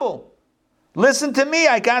 I'm humble. Listen to me.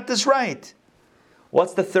 I got this right.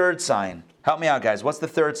 What's the third sign? Help me out, guys. What's the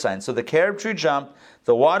third sign? So the carob tree jumped,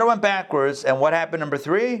 the water went backwards, and what happened, number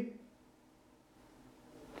 3?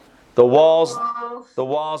 The walls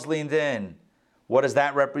leaned in. What does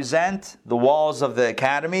that represent? The walls of the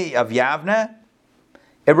academy of Yavne?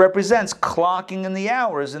 It represents clocking in the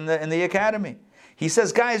hours in the academy. He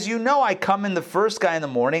says, guys, you know I come in the first guy in the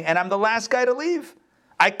morning and I'm the last guy to leave.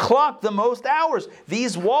 I clock the most hours.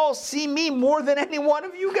 These walls see me more than any one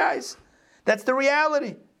of you guys. That's the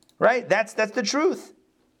reality, right? That's the truth.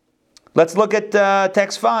 Let's look at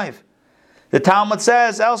text 5. The Talmud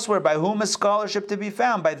says elsewhere, by whom is scholarship to be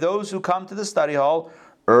found? By those who come to the study hall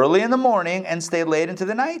early in the morning and stay late into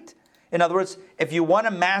the night. In other words, if you want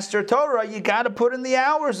to master Torah, you got to put in the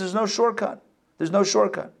hours. There's no shortcut. There's no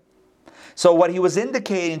shortcut. So what he was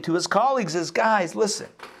indicating to his colleagues is, guys, listen.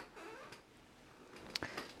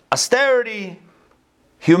 Austerity,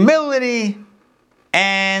 humility,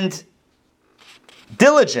 and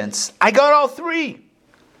diligence. I got all 3.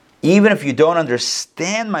 Even if you don't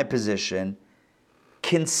understand my position,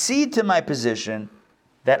 concede to my position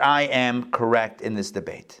that I am correct in this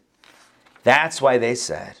debate. That's why they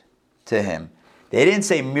said to him, they didn't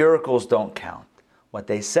say miracles don't count. What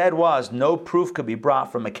they said was no proof could be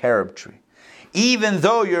brought from a carob tree. Even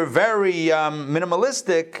though you're very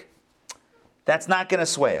minimalistic, that's not going to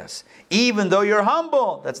sway us. Even though you're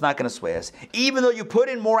humble, that's not going to sway us. Even though you put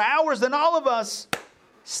in more hours than all of us,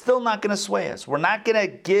 still not going to sway us. We're not going to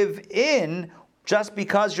give in just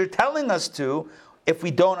because you're telling us to if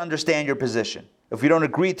we don't understand your position, if we don't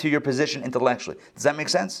agree to your position intellectually. Does that make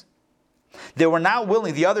sense? They were not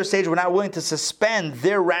willing, the other sages were not willing to suspend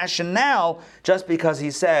their rationale just because he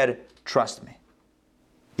said, trust me.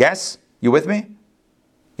 Yes? You with me?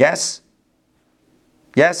 Yes?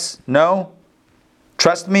 Yes? No?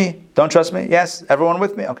 Trust me? Don't trust me? Yes? Everyone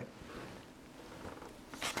with me? Okay.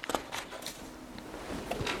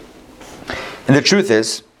 And the truth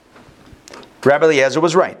is, Rabbi Eliezer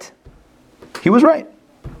was right. He was right.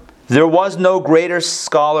 There was no greater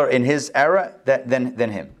scholar in his era than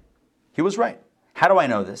him. He was right. How do I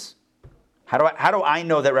know this? How do I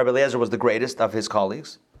know that Rabbi Eliezer was the greatest of his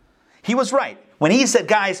colleagues? He was right. When he said,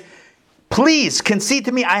 guys, please concede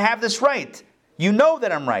to me, I have this right. You know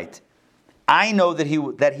that I'm right. I know that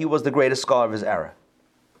he was the greatest scholar of his era.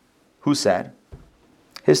 Who said?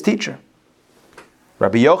 His teacher.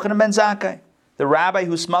 Rabbi Yochanan ben Zakkai, the rabbi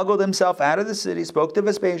who smuggled himself out of the city, spoke to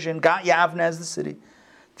Vespasian, got Yavne as the city.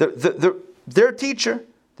 Their teacher,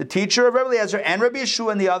 the teacher of Rabbi Eliezer and Rabbi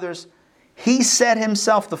Yeshua and the others, he said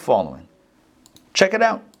himself the following. Check it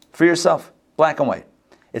out for yourself, black and white.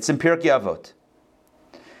 It's in Pirkei Avot.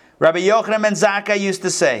 Rabbi Yochanan ben Zakkai used to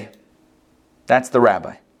say, that's the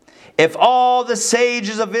rabbi, if all the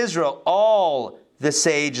sages of Israel,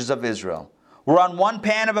 were on one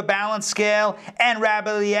pan of a balanced scale and Rabbi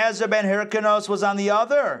Eliezer ben Hyrcanos was on the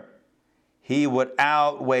other, he would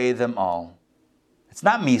outweigh them all. It's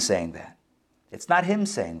not me saying that. It's not him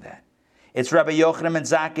saying that. It's Rabbi Yochanan ben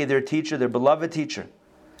Zakkai, their teacher, their beloved teacher.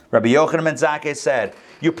 Rabbi Yochanan ben Zakkai said,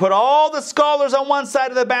 you put all the scholars on one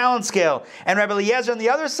side of the balance scale and Rabbi Eliezer on the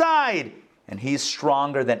other side, and he's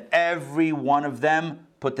stronger than every one of them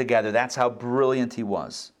put together. That's how brilliant he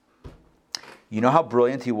was. You know how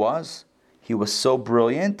brilliant he was? He was so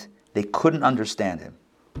brilliant, they couldn't understand him.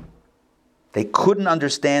 They couldn't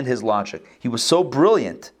understand his logic. He was so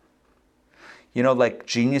brilliant. You know, like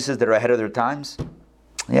geniuses that are ahead of their times?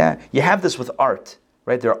 Yeah, you have this with art,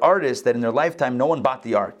 right? There are artists that in their lifetime, no one bought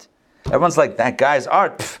the art. Everyone's like, that guy's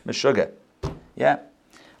art, meshuggah. Yeah.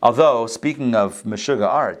 Although, speaking of meshuggah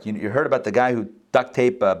art, you heard about the guy who duct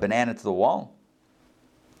taped a banana to the wall?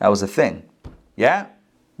 That was a thing. Yeah?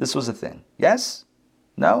 This was a thing. Yes?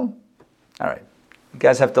 No? All right. You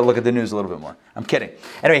guys have to look at the news a little bit more. I'm kidding.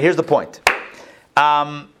 Anyway, here's the point.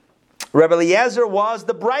 Rabbi Eliezer was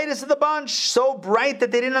the brightest of the bunch, so bright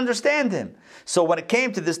that they didn't understand him. So when it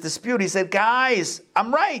came to this dispute, he said, guys,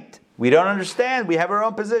 I'm right. We don't understand. We have our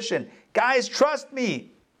own position. Guys, trust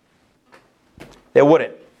me. They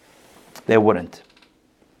wouldn't. They wouldn't.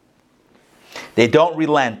 They don't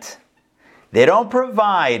relent. They don't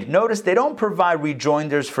provide, notice they don't provide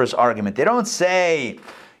rejoinders for his argument. They don't say,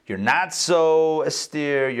 you're not so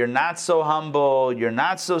austere, you're not so humble, you're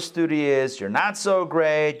not so studious, you're not so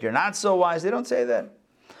great, you're not so wise. They don't say that.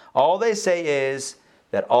 All they say is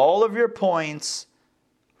that all of your points,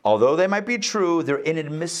 although they might be true, they're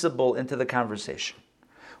inadmissible into the conversation.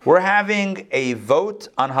 We're having a vote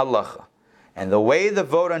on halacha. And the way the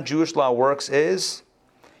vote on Jewish law works is,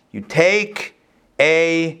 you take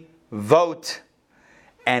a vote,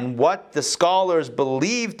 and what the scholars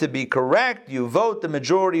believe to be correct, you vote, the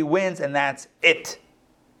majority wins, and that's it.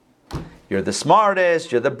 You're the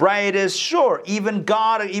smartest, you're the brightest, sure. Even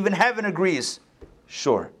God, even heaven agrees,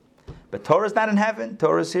 sure. But Torah's not in heaven,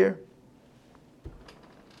 Torah's here.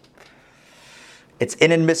 It's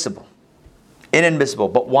inadmissible. Inadmissible.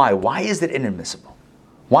 But why? Why is it inadmissible?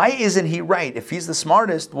 Why isn't he right? If he's the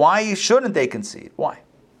smartest, why shouldn't they concede? Why?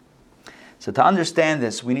 So to understand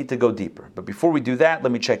this, we need to go deeper. But before we do that,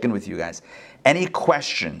 let me check in with you guys. Any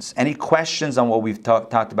questions? Any questions on what we've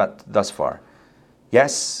talked about thus far?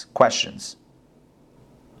 Yes? Questions?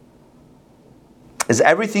 Is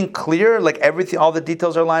everything clear? Like everything, all the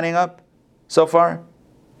details are lining up so far?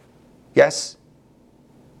 Yes?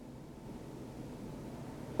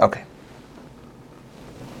 Okay.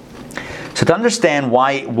 So to understand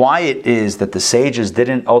why it is that the sages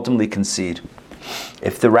didn't ultimately concede,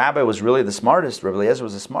 if the rabbi was really the smartest, Rabbi Eliezer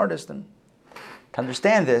was the smartest, and to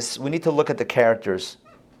understand this, we need to look at the characters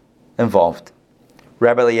involved.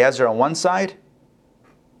 Rabbi Eliezer on one side,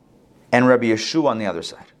 and Rabbi Yeshua on the other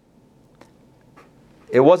side.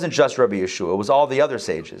 It wasn't just Rabbi Yeshua, it was all the other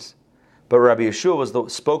sages. But Rabbi Yeshua was the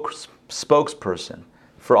spokesperson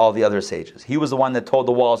for all the other sages. He was the one that told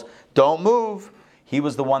the walls, don't move. He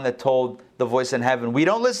was the one that told the voice in heaven, we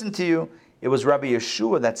don't listen to you. It was Rabbi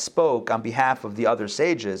Yeshua that spoke on behalf of the other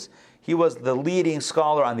sages. He was the leading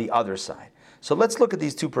scholar on the other side. So let's look at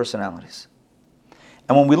these two personalities.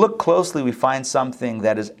 And when we look closely, we find something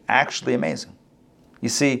that is actually amazing. You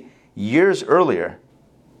see, years earlier,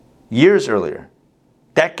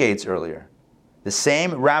 decades earlier, the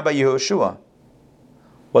same Rabbi Yehoshua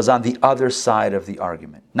was on the other side of the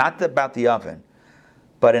argument. Not about the oven,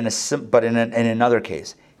 but in another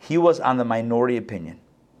case. He was on the minority opinion.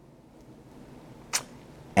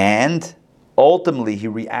 And ultimately, he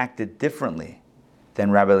reacted differently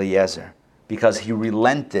than Rabbi Eliezer because he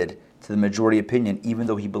relented to the majority opinion, even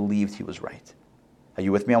though he believed he was right. Are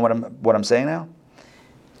you with me on what I'm saying now?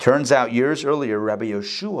 Turns out, years earlier, Rabbi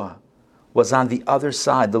Yehoshua was on the other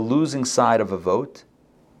side, the losing side of a vote.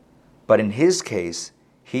 But in his case,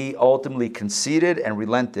 he ultimately conceded and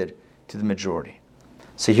relented to the majority.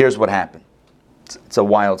 So here's what happened. It's a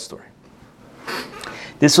wild story.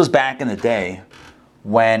 This was back in the day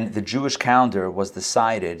when the Jewish calendar was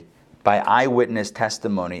decided by eyewitness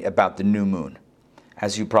testimony about the new moon.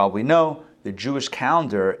 As you probably know, the Jewish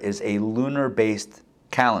calendar is a lunar-based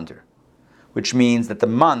calendar, which means that the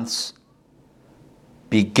months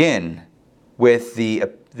begin with the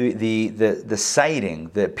sighting,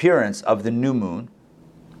 the appearance of the new moon,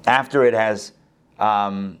 after it has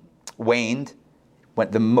waned. When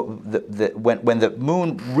the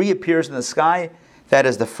moon reappears in the sky, that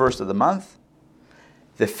is the first of the month.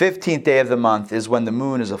 The 15th day of the month is when the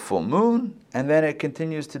moon is a full moon, and then it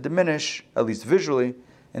continues to diminish, at least visually,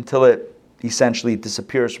 until it essentially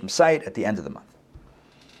disappears from sight at the end of the month.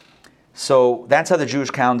 So that's how the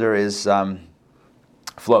Jewish calendar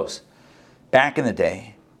flows. Back in the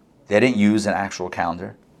day, they didn't use an actual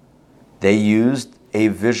calendar. They used a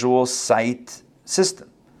visual sight system.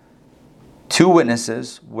 Two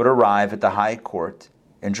witnesses would arrive at the high court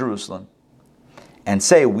in Jerusalem and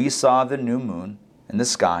say, we saw the new moon in the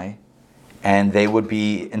sky, and they would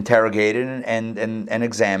be interrogated and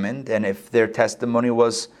examined, and if their testimony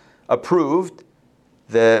was approved,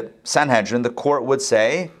 the Sanhedrin, the court would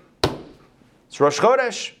say, it's Rosh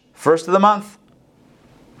Chodesh, first of the month.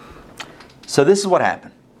 So this is what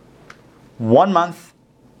happened. 1 month,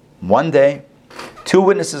 1 day, 2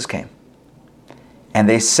 witnesses came. And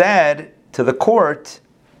they said to the court,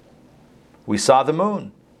 we saw the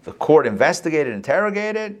moon. The court investigated,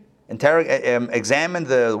 interrogated, examined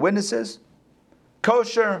the witnesses.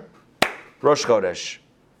 Kosher, Rosh Chodesh.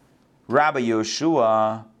 Rabbi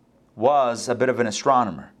Yeshua was a bit of an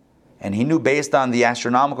astronomer. And he knew based on the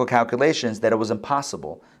astronomical calculations that it was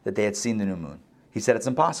impossible that they had seen the new moon. He said it's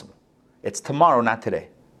impossible. It's tomorrow, not today.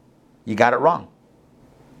 You got it wrong.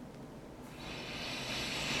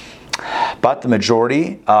 But the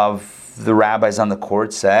majority of the rabbis on the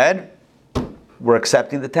court said, we're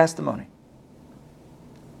accepting the testimony.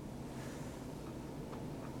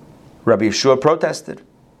 Rabbi Yeshua protested.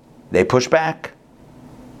 They pushed back.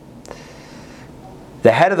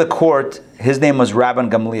 The head of the court, his name was Rabban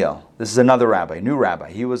Gamliel. This is another rabbi, new rabbi.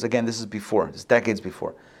 He was, again, this is decades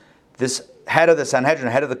before. This head of the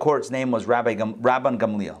Sanhedrin, head of the court's name was Rabban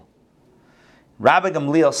Gamliel. Rabbi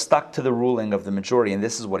Gamliel stuck to the ruling of the majority, and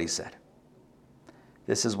this is what he said.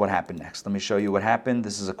 This is what happened next. Let me show you what happened.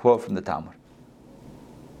 This is a quote from the Talmud.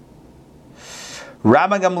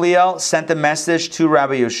 Rabbi Gamliel sent a message to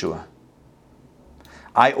Rabbi Yeshua.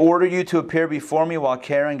 I order you to appear before me while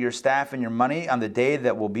carrying your staff and your money on the day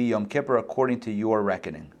that will be Yom Kippur according to your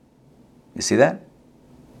reckoning. You see that?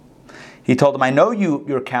 He told him, I know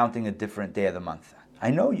you're counting a different day of the month.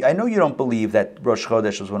 I know you don't believe that Rosh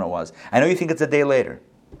Chodesh was when it was. I know you think it's a day later.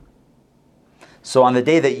 So on the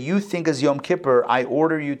day that you think is Yom Kippur, I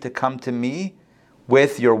order you to come to me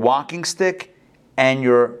with your walking stick and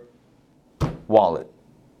your wallet,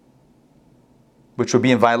 which would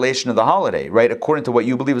be in violation of the holiday, right? According to what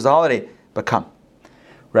you believe is the holiday, but come.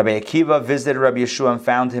 Rabbi Akiva visited Rabbi Yeshua and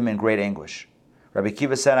found him in great anguish. Rabbi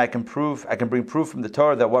Akiva said, I can bring proof from the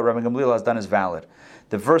Torah that what Rabbi Gamliel has done is valid.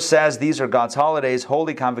 The verse says, these are God's holidays,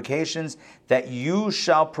 holy convocations, that you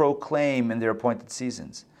shall proclaim in their appointed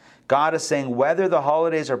seasons. God is saying, whether the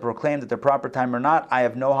holidays are proclaimed at the proper time or not, I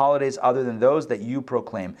have no holidays other than those that you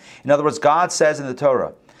proclaim. In other words, God says in the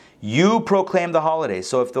Torah, you proclaim the holidays.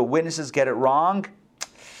 So if the witnesses get it wrong,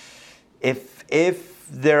 if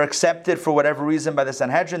they're accepted for whatever reason by the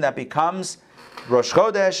Sanhedrin, that becomes Rosh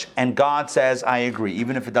Chodesh, and God says, I agree.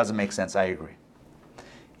 Even if it doesn't make sense, I agree.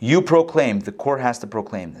 You proclaim, the court has to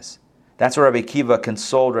proclaim this. That's where Rabbi Akiva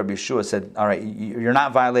consoled Rabbi Yeshua, said, all right, you're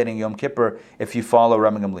not violating Yom Kippur if you follow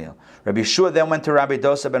Rabbi Gamliel. Rabbi Yeshua then went to Rabbi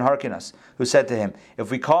Dosa ben Harkinas, who said to him,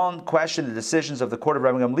 if we call in question the decisions of the court of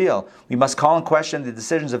Rabbi Gamliel, we must call in question the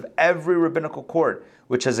decisions of every rabbinical court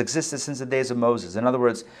which has existed since the days of Moses. In other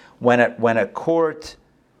words, when a court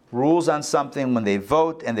rules on something, when they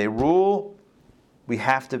vote and they rule, we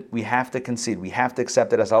have to concede. We have to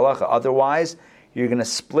accept it as halacha. Otherwise, you're going to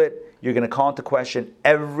split. You're going to call into question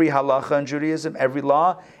every halacha in Judaism, every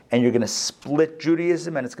law, and you're going to split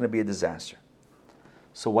Judaism, and it's going to be a disaster.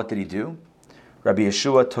 So what did he do? Rabbi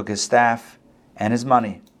Yeshua took his staff and his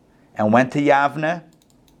money and went to Yavne,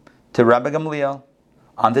 to Rabbi Gamliel,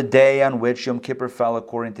 on the day on which Yom Kippur fell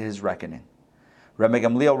according to his reckoning. Rabbi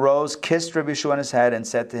Gamliel rose, kissed Rabbi Yeshua on his head, and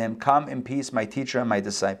said to him, come in peace, my teacher and my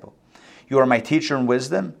disciple. You are my teacher in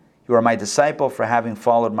wisdom. You are my disciple for having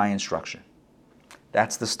followed my instruction.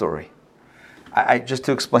 That's the story. Just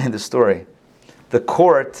to explain the story, the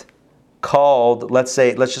court called, let's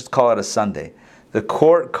just call it a Sunday. The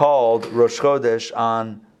court called Rosh Chodesh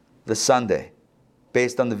on the Sunday,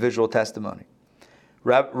 based on the visual testimony.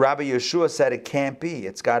 Rabbi Yeshua said it can't be.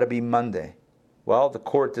 It's got to be Monday. Well, the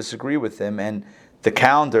court disagreed with him, and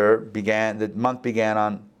the month began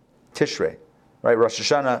on Tishrei, right? Rosh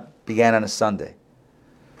Hashanah began on a Sunday.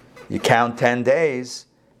 You count 10 days,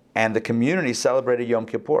 and the community celebrated Yom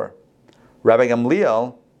Kippur. Rabbi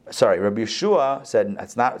Yeshua said,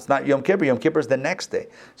 it's not Yom Kippur. Yom Kippur is the next day.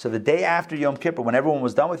 So the day after Yom Kippur, when everyone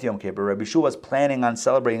was done with Yom Kippur, Rabbi Yeshua was planning on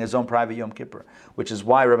celebrating his own private Yom Kippur, which is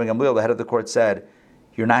why Rabbi Gamliel, the head of the court, said,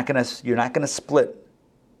 you're not going to split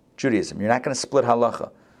Judaism. You're not going to split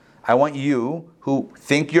halacha. I want you who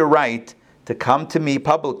think you're right to come to me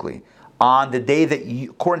publicly on the day that,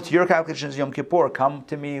 according to your calculations, Yom Kippur, come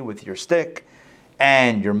to me with your stick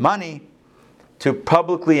and your money to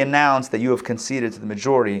publicly announce that you have conceded to the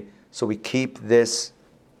majority, so we keep this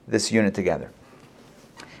unit together.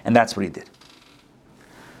 And that's what he did.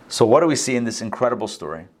 So what do we see in this incredible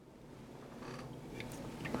story?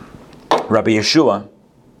 Rabbi Yeshua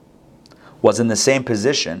was in the same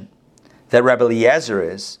position that Rabbi Eliezer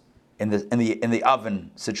is in the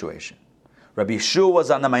oven situation. Rabbi Yeshua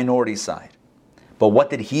was on the minority side. But what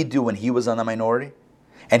did he do when he was on the minority?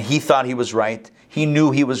 and he thought he was right. He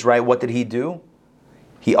knew he was right. What did he do?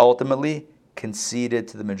 He ultimately conceded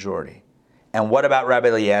to the majority. And what about Rabbi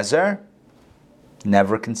Eliezer?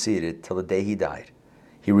 Never conceded till the day he died.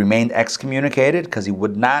 He remained excommunicated because he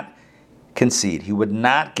would not concede. He would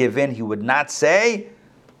not give in. He would not say,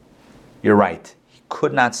 you're right. He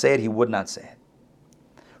could not say it. He would not say it.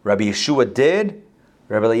 Rabbi Yeshua did.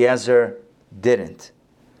 Rabbi Eliezer didn't.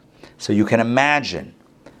 So you can imagine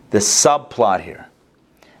the subplot here.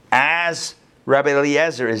 As Rabbi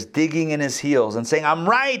Eliezer is digging in his heels and saying, I'm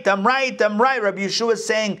right. Rabbi Yeshua is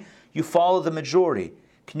saying, you follow the majority.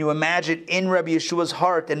 Can you imagine in Rabbi Yeshua's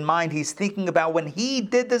heart and mind, he's thinking about when he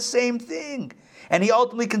did the same thing. And he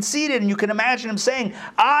ultimately conceded, and you can imagine him saying,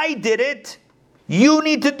 I did it. You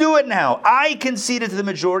need to do it now. I conceded to the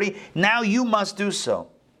majority. Now you must do so.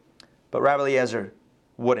 But Rabbi Eliezer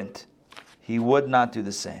wouldn't. He would not do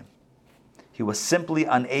the same. He was simply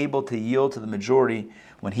unable to yield to the majority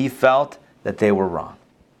when he felt that they were wrong.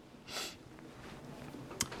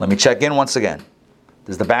 Let me check in once again.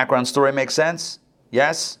 Does the background story make sense?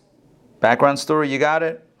 Yes? Background story, you got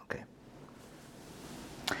it? Okay.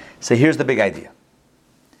 So here's the big idea.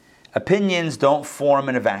 Opinions don't form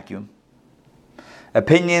in a vacuum.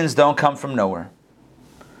 Opinions don't come from nowhere.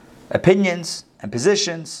 Opinions and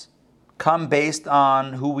positions come based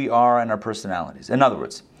on who we are and our personalities. In other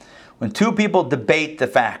words, when two people debate the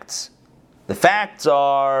facts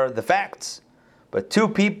are the facts, but two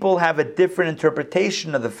people have a different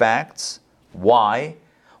interpretation of the facts. Why?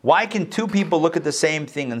 Why can two people look at the same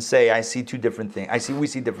thing and say, I see two different things? We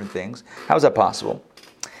see different things. How is that possible?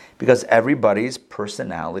 Because everybody's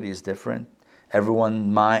personality is different.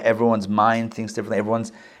 Everyone's mind thinks differently.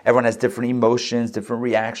 Everyone has different emotions, different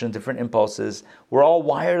reactions, different impulses. We're all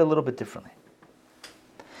wired a little bit differently.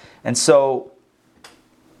 And so,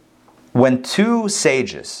 when two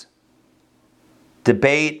sages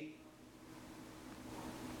debate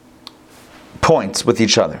points with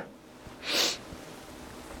each other,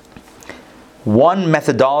 one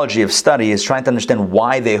methodology of study is trying to understand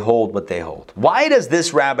why they hold what they hold. Why does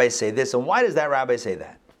this rabbi say this, and why does that rabbi say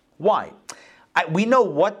that? Why? We know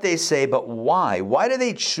what they say, but why? Why do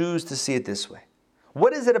they choose to see it this way?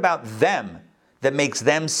 What is it about them that makes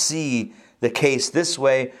them see the case this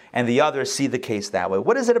way and the others see the case that way?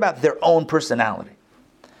 What is it about their own personality?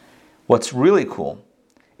 What's really cool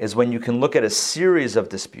is when you can look at a series of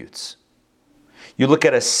disputes. You look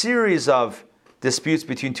at a series of disputes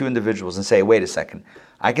between two individuals and say, wait a second,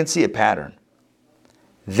 I can see a pattern.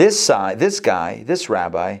 This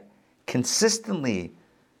rabbi, consistently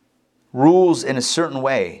rules in a certain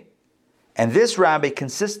way, and this rabbi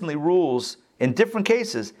consistently rules in different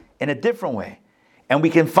cases in a different way. And we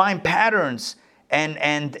can find patterns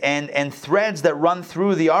and threads that run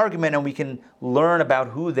through the argument, and we can learn about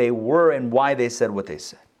who they were and why they said what they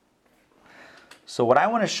said. So what I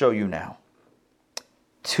want to show you now,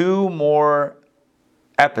 two more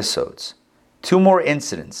episodes, two more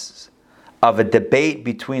incidents of a debate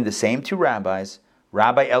between the same two rabbis,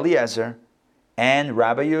 Rabbi Eliezer and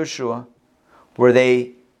Rabbi Yeshua, where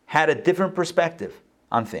they had a different perspective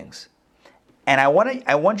on things. And I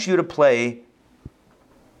want you to play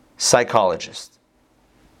psychologist,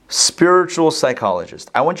 spiritual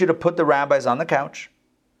psychologist. I want you to put the rabbis on the couch.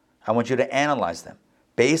 I want you to analyze them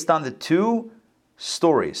based on the two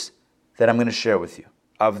stories that I'm going to share with you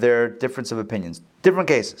of their difference of opinions, different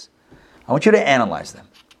cases. I want you to analyze them.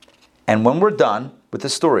 And when we're done with the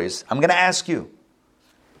stories, I'm going to ask you,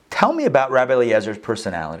 tell me about Rabbi Eliezer's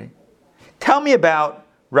personality. Tell me about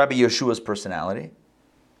Rabbi Yeshua's personality.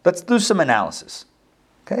 Let's do some analysis.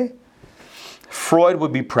 Okay? Freud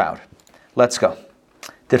would be proud. Let's go.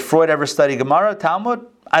 Did Freud ever study Gemara, Talmud?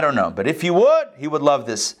 I don't know. But if he would love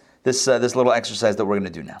this little exercise that we're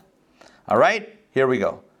going to do now. All right? Here we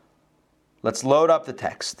go. Let's load up the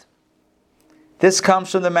text. This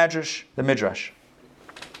comes from the Midrash.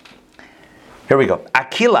 Here we go.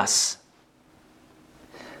 Achilas,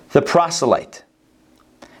 the proselyte,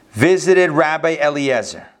 visited Rabbi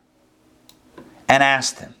Eliezer and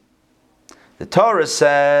asked him. The Torah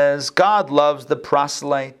says God loves the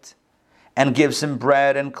proselyte and gives him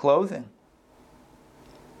bread and clothing.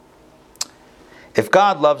 If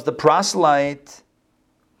God loves the proselyte,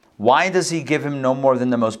 why does he give him no more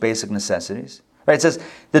than the most basic necessities? Right? It says,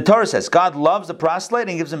 the Torah says, God loves the proselyte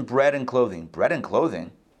and gives him bread and clothing. Bread and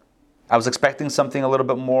clothing? I was expecting something a little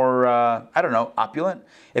bit more, opulent.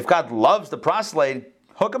 If God loves the proselyte,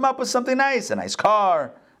 hook him up with something nice, a nice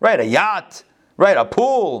car, right? A yacht, right? A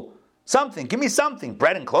pool, something. Give me something.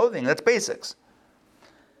 Bread and clothing, that's basics.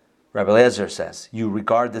 Rabbi Eliezer says, you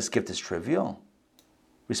regard this gift as trivial?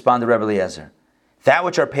 Responded Rabbi Eliezer, That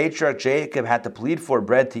which our patriarch Jacob had to plead for,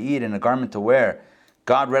 bread to eat and a garment to wear,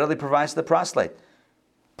 God readily provides to the proselyte.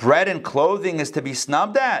 Bread and clothing is to be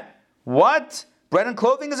snubbed at. What? Bread and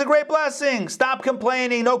clothing is a great blessing. Stop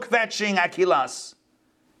complaining. No kvetching. Akilas.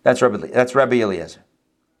 That's Rabbi Eliezer.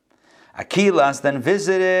 Akilas then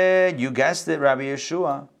visited, you guessed it, Rabbi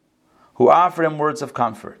Yeshua, who offered him words of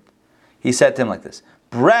comfort. He said to him like this,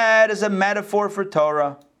 bread is a metaphor for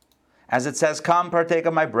Torah. As it says, come partake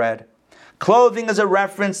of my bread. Clothing is a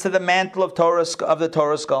reference to the mantle of the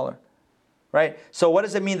Torah scholar. Right? So what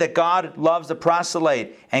does it mean that God loves the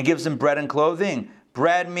proselyte and gives him bread and clothing?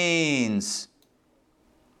 Bread means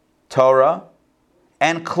Torah,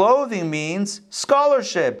 and clothing means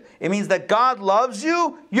scholarship. It means that God loves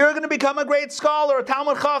you, you're going to become a great scholar, a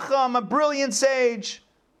Talmud Chacham, a brilliant sage.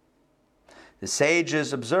 The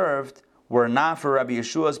sages observed were not for Rabbi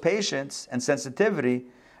Yeshua's patience and sensitivity,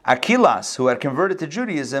 Akilas, who had converted to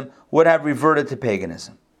Judaism, would have reverted to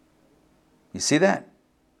paganism. You see that?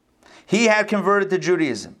 He had converted to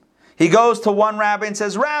Judaism. He goes to one rabbi and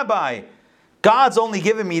says, Rabbi, God's only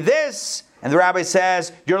given me this. And the rabbi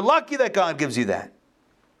says, you're lucky that God gives you that.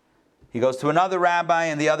 He goes to another rabbi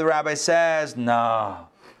and the other rabbi says, no,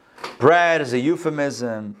 bread is a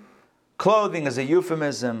euphemism. Clothing is a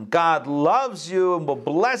euphemism. God loves you and will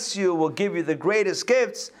bless you, will give you the greatest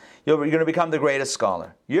gifts. You're going to become the greatest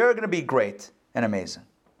scholar. You're going to be great and amazing.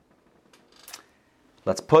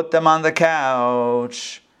 Let's put them on the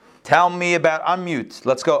couch. Tell me about, unmute.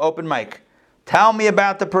 Let's go, open mic. Tell me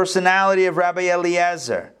about the personality of Rabbi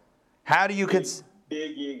Eliezer. How do you Big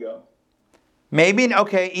ego. Maybe,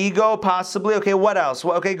 okay, ego, possibly. Okay, what else?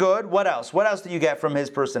 Okay, good. What else? What else do you get from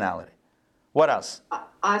his personality? What else?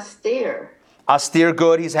 Austere. Austere,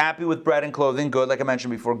 good. He's happy with bread and clothing, good, like I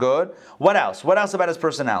mentioned before, good. What else? What else about his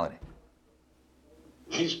personality?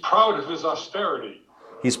 He's proud of his austerity.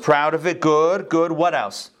 He's proud of it, good, good. What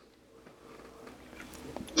else?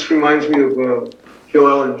 This reminds me of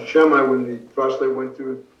Hillel and Shammai when the proselyte went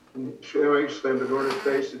through. Shammai slammed the door in his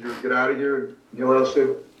face and said, get out of here. And Hillel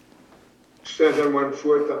said, stand on one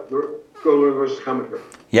foot, go learn versus commentary.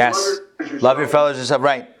 Yes. Love your fellows yourself,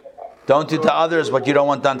 right. Don't do to others what you don't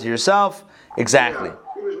want done to yourself. Exactly. Yeah,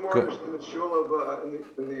 he was more in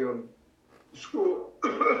the school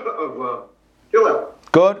of Hillel.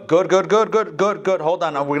 Good. Hold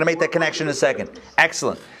on. We're going to make that connection in a second.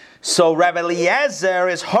 Excellent. So Rabbi Eliezer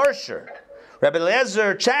is harsher. Rabbi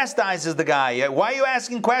Eliezer chastises the guy. Why are you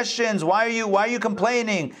asking questions? Why are you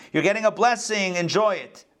complaining? You're getting a blessing. Enjoy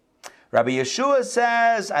it. Rabbi Yeshua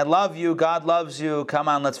says, I love you. God loves you. Come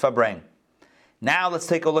on, let's fabrang. Now let's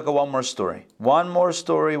take a look at one more story. One more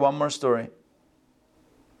story.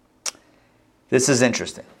 This is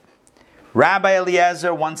interesting. Rabbi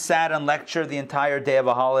Eliezer once sat and lectured the entire day of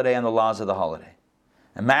a holiday on the laws of the holiday.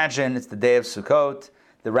 Imagine it's the day of Sukkot.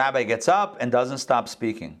 The rabbi gets up and doesn't stop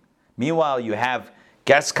speaking. Meanwhile, you have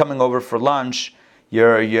guests coming over for lunch. The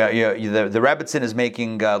Rebbitzin is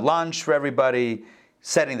making lunch for everybody,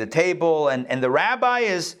 setting the table, and the rabbi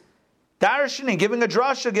is darshaning, giving a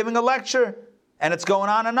drasha, giving a lecture, and it's going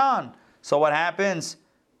on and on. So what happens?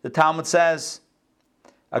 The Talmud says,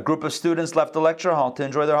 a group of students left the lecture hall to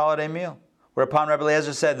enjoy their holiday meal. Whereupon Rabbi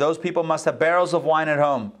Eliezer said, those people must have barrels of wine at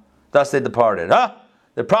home. Thus they departed.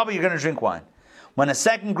 They're probably going to drink wine. When a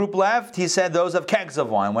second group left, he said those of kegs of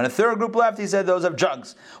wine. When a third group left, he said those of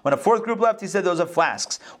jugs. When a fourth group left, he said those of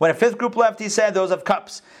flasks. When a fifth group left, he said those of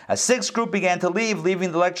cups. A sixth group began to leave,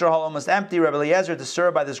 leaving the lecture hall almost empty. Rabbi Eliezer,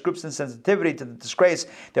 disturbed by this group's insensitivity to the disgrace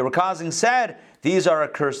they were causing, said, these are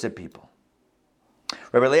accursed people.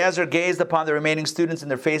 Rabbi Eliezer gazed upon the remaining students,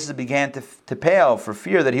 and their faces began to pale for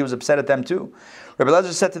fear that he was upset at them too. Rabbi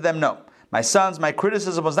Eliezer said to them, no. My sons, my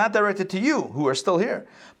criticism was not directed to you, who are still here,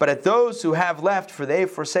 but at those who have left, for they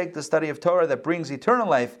forsake the study of Torah that brings eternal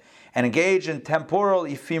life and engage in temporal,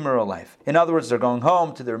 ephemeral life. In other words, they're going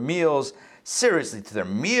home to their meals, seriously, to their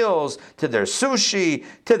meals, to their sushi,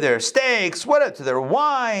 to their steaks, to their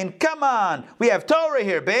wine. Come on, we have Torah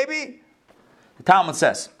here, baby. The Talmud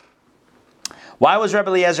says, why was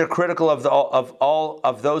Rabbi Eliezer critical of all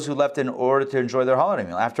of those who left in order to enjoy their holiday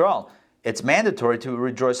meal? After all, it's mandatory to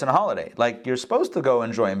rejoice in a holiday. Like you're supposed to go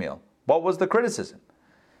enjoy a meal. What was the criticism?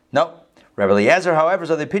 No. Rabbi Eliezer, however,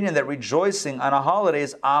 is of the opinion that rejoicing on a holiday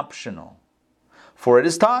is optional. For it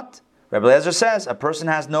is taught, Rabbi Eliezer says, a person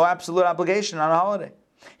has no absolute obligation on a holiday.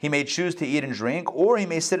 He may choose to eat and drink, or he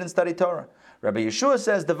may sit and study Torah. Rabbi Yeshua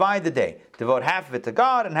says, divide the day. Devote half of it to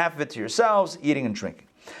God and half of it to yourselves, eating and drinking.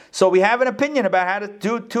 So we have an opinion about how to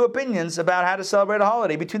do two opinions about how to celebrate a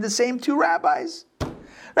holiday between the same two rabbis.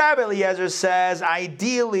 Rabbi Eliezer says,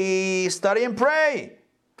 ideally, study and pray.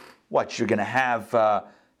 What, you're going to have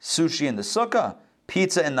sushi in the sukkah?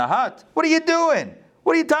 pizza in the hut. What are you doing?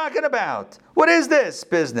 What are you talking about? What is this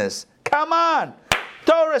business? Come on.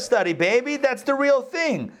 Torah study, baby. That's the real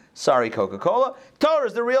thing. Sorry, Coca-Cola. Torah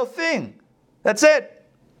is the real thing. That's it.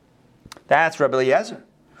 That's Rabbi Eliezer.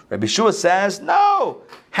 Rabbi Shua says, no.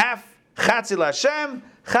 Half chatzi l'Hashem,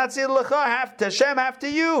 chatzi l'cha, half to Hashem, half to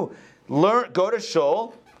you. Learn, go to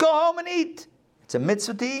shul, go home and eat. It's a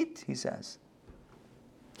mitzvah to eat, he says.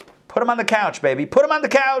 Put him on the couch, baby. Put him on the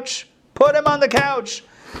couch. Put him on the couch.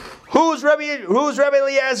 Who's Rabbi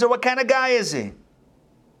Eliezer? What kind of guy is he?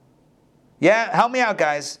 Yeah, help me out,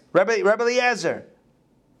 guys. Rabbi Eliezer.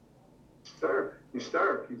 He's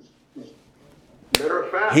stark. He's matter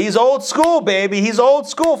of fact. He's old school, baby. He's old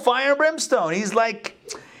school. Fire and brimstone. He's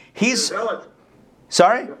a zealot.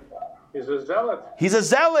 Sorry? He's a zealot. He's a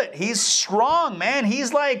zealot. He's strong, man.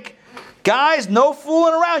 He's like, guys, no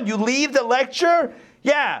fooling around. You leave the lecture,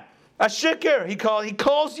 yeah, a shikr. He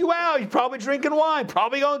calls you out. You're probably drinking wine,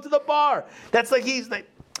 probably going to the bar. That's like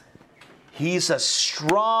he's a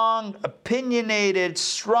strong, opinionated,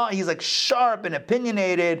 he's like sharp and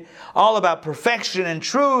opinionated, all about perfection and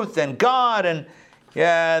truth and God and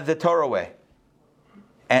the Torah way.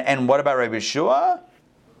 And what about Rabbi Shua?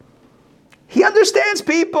 He understands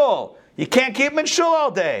people. You can't keep him in shul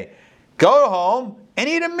all day. Go home and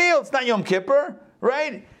eat a meal. It's not Yom Kippur,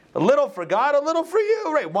 right? A little for God, a little for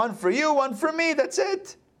you, right? One for you, one for me, that's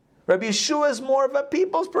it. Rabbi Yeshua is more of a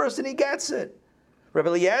people's person. He gets it. Rabbi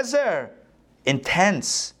Eliezer,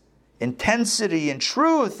 intensity and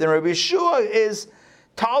truth. And Rabbi Yeshua is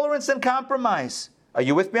tolerance and compromise. Are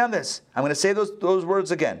you with me on this? I'm going to say those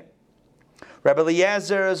words again. Rabbi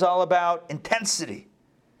Eliezer is all about intensity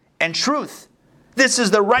and truth. This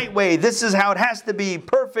is the right way. This is how it has to be,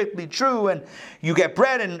 perfectly true. And you get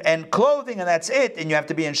bread and clothing, and that's it. And you have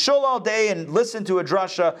to be in shul all day and listen to a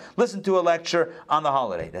drasha, listen to a lecture on the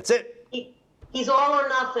holiday. That's it. He's all or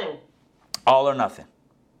nothing. All or nothing.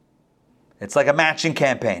 It's like a matching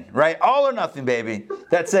campaign, right? All or nothing, baby.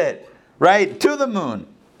 That's it, right? To the moon.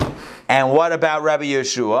 And what about Rabbi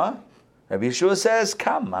Yeshua? Rabbi Yeshua says,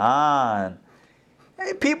 come on.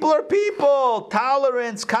 Hey, people are people.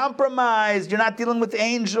 Tolerance, compromise. You're not dealing with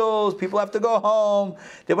angels. People have to go home.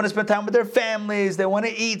 They want to spend time with their families. They want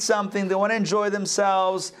to eat something. They want to enjoy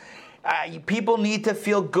themselves. People need to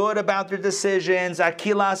feel good about their decisions.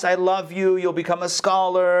 Akilas, I love you. You'll become a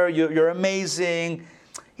scholar. You're amazing.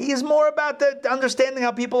 He's more about the understanding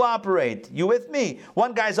how people operate. You with me?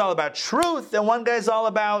 One guy's all about truth, and one guy's all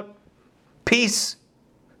about peace,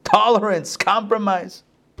 tolerance, compromise.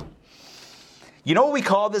 You know what we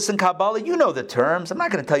call this in Kabbalah? You know the terms. I'm not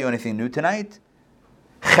going to tell you anything new tonight.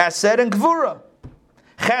 Chesed and Gvura.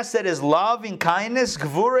 Chesed is love and kindness.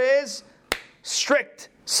 Gvura is strict,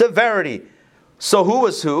 severity. So who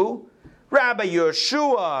was who? Rabbi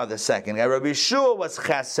Yeshua, the second guy. Rabbi Yeshua was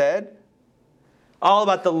Chesed. All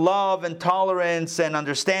about the love and tolerance and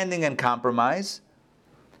understanding and compromise.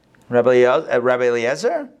 Rabbi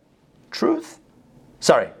Eliezer, truth.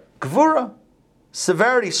 Gvura,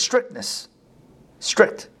 severity, strictness.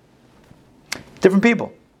 Strict. Different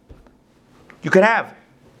people. You could have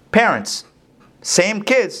parents, same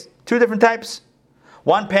kids, two different types.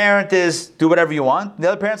 One parent is do whatever you want.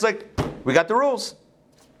 The other parent's like, we got the rules.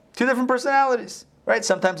 Two different personalities. Right?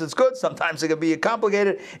 Sometimes it's good, sometimes it can be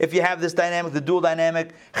complicated if you have this dynamic, the dual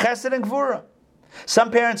dynamic, chesed and gvura.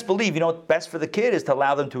 Some parents believe, what's best for the kid is to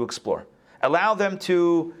allow them to explore. Allow them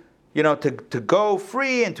to, to go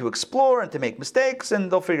free and to explore and to make mistakes,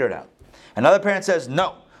 and they'll figure it out. Another parent says,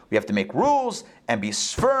 no, we have to make rules and be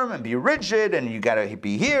firm and be rigid, and you got to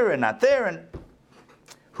be here and not there. And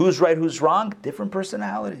who's right, who's wrong? Different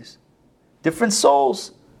personalities, different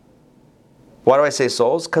souls. Why do I say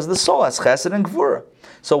souls? Because the soul has chesed and gvura.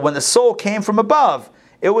 So when the soul came from above,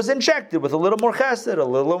 it was injected with a little more chesed, a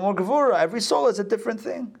little more gvura. Every soul is a different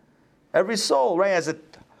thing. Every soul, right, as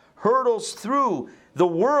it hurtles through the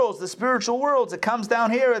worlds, the spiritual worlds, it comes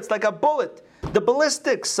down here, it's like a bullet. The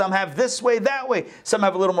ballistics, some have this way, that way. Some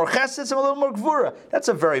have a little more chesed, some a little more gvura. That's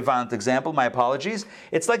a very violent example, my apologies.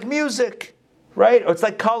 It's like music, right? Or it's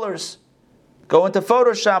like colors. Go into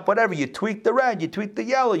Photoshop, whatever. You tweak the red, you tweak the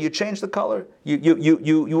yellow, you change the color.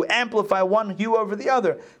 You amplify one hue over the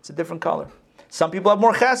other. It's a different color. Some people have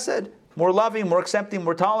more chesed, more loving, more accepting,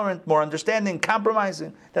 more tolerant, more understanding,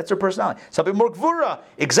 compromising. That's their personality. Some people more gvura,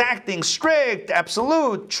 exacting, strict,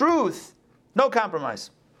 absolute, truth. No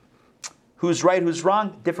compromise. Who's right, who's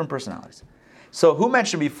wrong? Different personalities. So who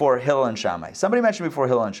mentioned before Hillel and Shammai? Somebody mentioned before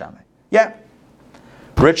Hillel and Shammai. Yeah.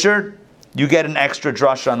 Richard, you get an extra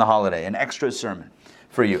drasha on the holiday, an extra sermon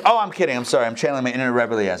for you. Oh, I'm kidding. I'm sorry. I'm channeling my inner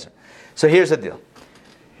Rabbi Eliezer. So here's the deal.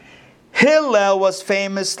 Hillel was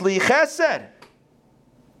famously chesed.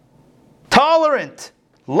 tolerant,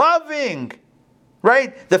 loving,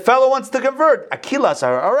 right? The fellow wants to convert. Akilas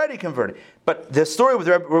are already converted. But the story with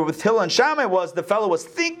Hillel and Shammai was the fellow was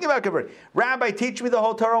thinking about converting. Rabbi, teach me the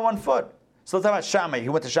whole Torah on 1 foot. So let's talk about Shammai. He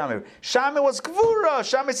went to Shammai. Shammai was Gvura.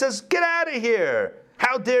 Shammai says, get out of here.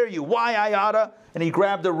 How dare you? Why I oughta? And he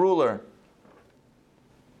grabbed a ruler.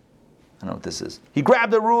 I don't know what this is. He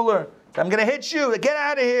grabbed a ruler. I'm going to hit you. Get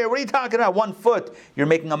out of here. What are you talking about? 1 foot. You're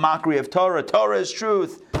making a mockery of Torah. Torah is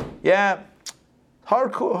truth. Yeah.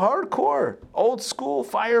 Hardcore. Old school,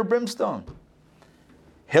 fire, brimstone.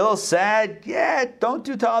 Hillel said, yeah, don't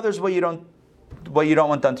do to others what you don't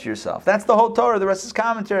want done to yourself. That's the whole Torah. The rest is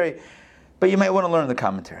commentary. But you might want to learn the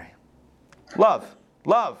commentary. Love.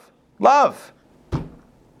 Love. Love.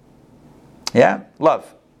 Yeah?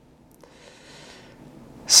 Love.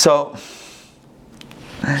 So,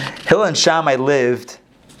 Hillel and Shammai lived,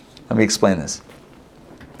 let me explain this.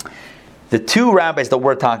 The 2 rabbis that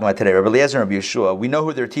we're talking about today, Rabbi Eliezer and Rabbi Yeshua, we know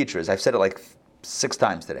who their teacher is. I've said it like 6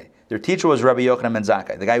 times today. Their teacher was Rabbi Yochanan ben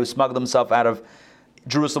Zakkai, the guy who smuggled himself out of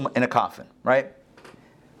Jerusalem in a coffin, right?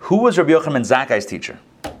 Who was Rabbi Yochanan ben Zakkai's teacher?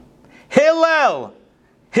 Hillel!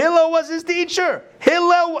 Hillel was his teacher!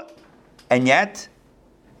 Hillel! And yet,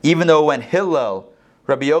 even though when Hillel,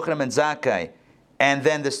 Rabbi Yochanan ben Zakkai, and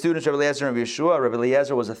then the students, Rabbi Eliezer and Rabbi Yeshua, Rabbi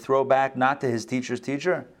Eliezer was a throwback not to his teacher's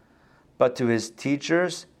teacher, but to his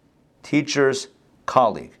teacher's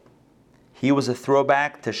colleague. He was a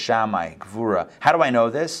throwback to Shammai, Gvura. How do I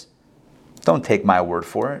know this? Don't take my word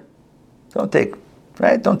for it. Don't take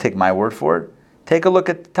my word for it. Take a look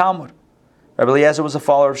at the Talmud. Rabbi Eliezer was a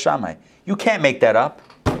follower of Shammai. You can't make that up,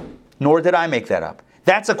 nor did I make that up.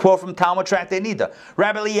 That's a quote from Talmud Tractate Nida.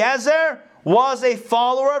 Rabbi Eliezer was a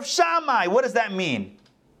follower of Shammai. What does that mean?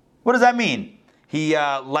 What does that mean? He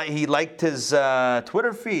liked his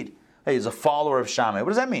Twitter feed. Hey, he's a follower of Shammai. What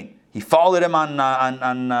does that mean? He followed him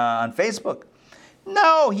on Facebook.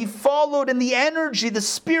 No, he followed in the energy, the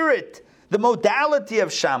spirit, the modality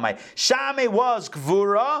of Shammai. Shammai was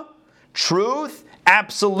Gvura, truth,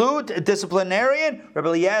 absolute, disciplinarian. Rabbi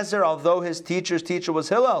Eliezer, although his teacher's teacher was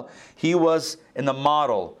Hillel, he was in the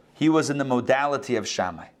model. He was in the modality of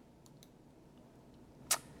Shammai.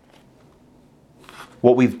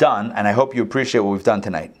 What we've done, and I hope you appreciate what we've done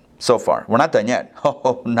tonight so far. We're not done yet.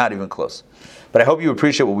 Oh, not even close. But I hope you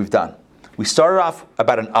appreciate what we've done. We started off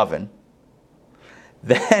about an oven.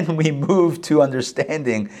 Then we moved to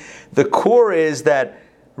understanding the core is that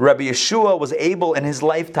Rabbi Yeshua was able in his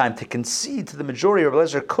lifetime to concede to the majority. Rabbi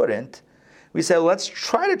Eliezer couldn't. We said, let's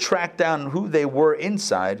try to track down who they were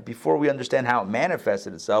inside before we understand how it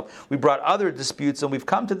manifested itself. We brought other disputes, and we've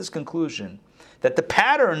come to this conclusion that the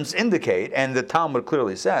patterns indicate, and the Talmud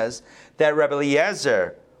clearly says, that Rabbi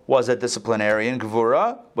Eliezer was a disciplinarian.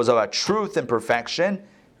 Gvura was about truth and perfection.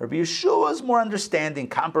 Rabbi Yeshua was more understanding,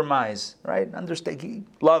 compromise, right? Understanding,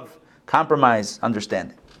 love, compromise,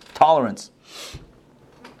 understanding, tolerance.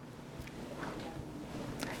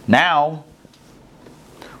 Now,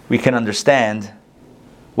 we can understand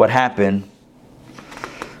what happened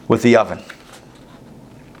with the oven.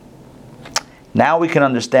 Now we can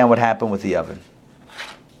understand what happened with the oven.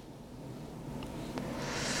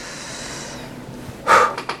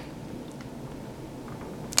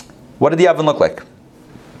 What did the oven look like?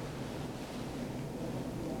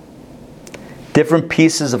 Different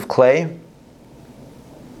pieces of clay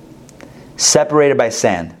separated by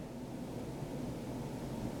sand.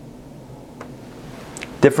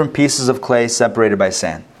 Different pieces of clay separated by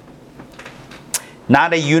sand.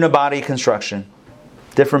 Not a unibody construction.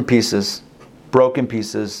 Different pieces, broken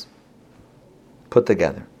pieces, put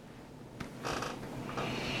together.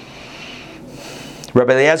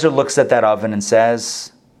 Rabbi Eliezer looks at that oven and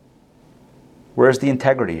says, where's the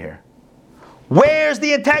integrity here? Where's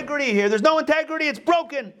the integrity here? There's no integrity. It's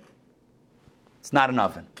broken. It's not an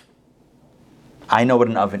oven. I know what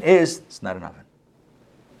an oven is. It's not an oven.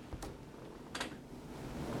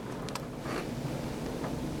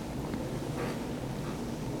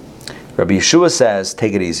 Rabbi Yeshua says,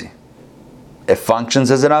 take it easy. It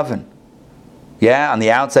functions as an oven. Yeah, on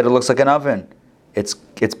the outside it looks like an oven. It's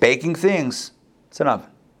baking things. It's an oven.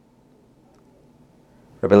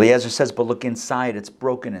 Rabbi Eliezer says, but look inside. It's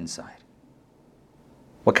broken inside.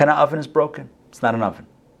 What kind of oven is broken? It's not an oven.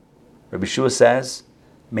 Rabbi Yeshua says,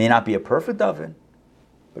 may not be a perfect oven,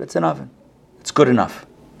 but it's an oven. It's good enough.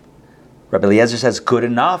 Rabbi Eliezer says, good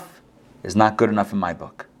enough is not good enough in my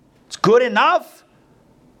book. It's good enough.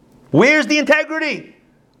 Where's the integrity?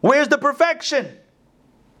 Where's the perfection?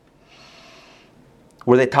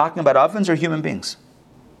 Were they talking about ovens or human beings?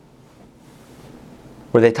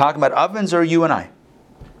 Were they talking about ovens or you and I?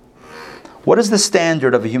 What is the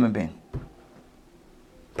standard of a human being?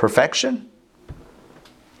 Perfection?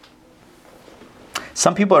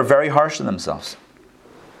 Some people are very harsh on themselves.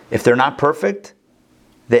 If they're not perfect,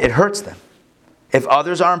 it hurts them. If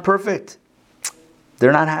others aren't perfect,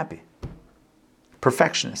 they're not happy.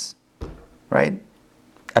 Perfectionists, right?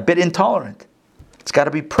 A bit intolerant. It's got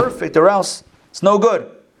to be perfect or else it's no good.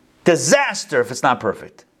 Disaster if it's not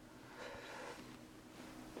perfect.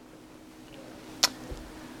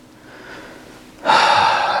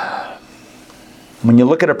 When you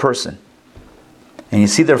look at a person and you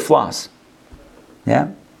see their flaws,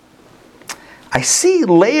 yeah? I see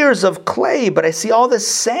layers of clay, but I see all this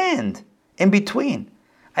sand in between.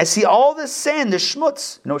 I see all this sand, the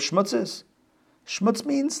schmutz. You know what schmutz is? Schmutz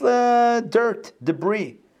means dirt,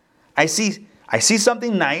 debris. I see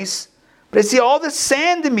something nice, but I see all this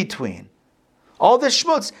sand in between. All this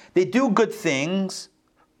schmutz. They do good things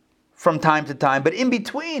from time to time, but in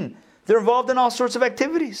between, they're involved in all sorts of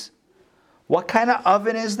activities. What kind of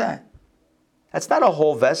oven is that? That's not a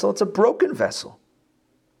whole vessel, it's a broken vessel.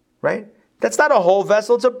 Right? That's not a whole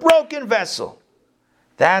vessel, it's a broken vessel.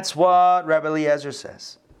 That's what Rabbi Eliezer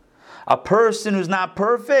says. A person who's not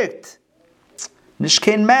perfect,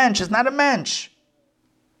 nishkein mensch, is not a mensch.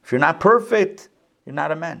 If you're not perfect, you're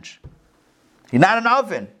not a mensch. You're not an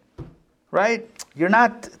oven, right?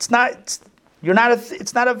 It's not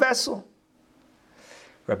a vessel.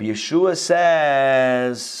 Rabbi Yeshua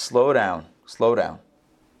says, slow down.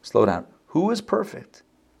 Who is perfect?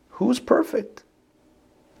 Who's perfect?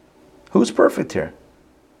 Who's perfect here?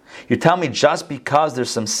 You tell me just because there's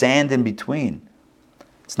some sand in between,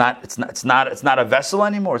 it's not a vessel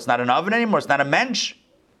anymore. It's not an oven anymore. It's not a mensch.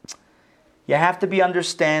 You have to be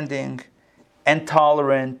understanding and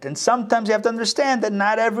tolerant, and sometimes you have to understand that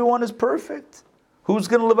not everyone is perfect. Who's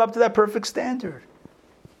going to live up to that perfect standard?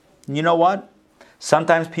 And you know what?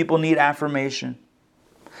 Sometimes people need affirmation.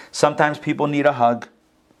 Sometimes people need a hug.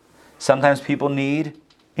 Sometimes people need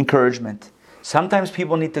encouragement. Sometimes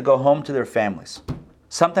people need to go home to their families.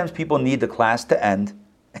 Sometimes people need the class to end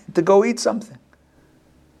and to go eat something.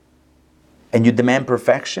 And you demand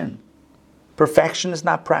perfection. Perfection is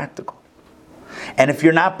not practical. And if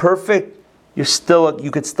you're not perfect, you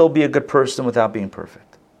could still be a good person without being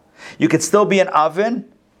perfect. You could still be an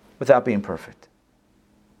oven without being perfect.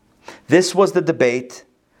 This was the debate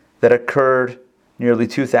that occurred nearly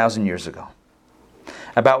 2,000 years ago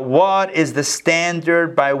about what is the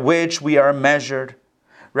standard by which we are measured.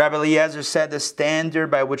 Rabbi Eliezer said the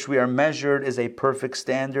standard by which we are measured is a perfect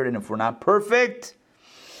standard, and if we're not perfect,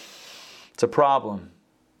 it's a problem.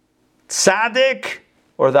 Tzaddik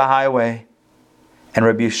or the highway. And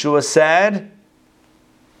Rabbi Yeshua said,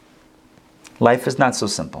 life is not so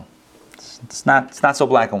simple. It's not so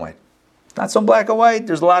black and white. It's not so black and white.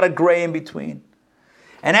 There's a lot of gray in between.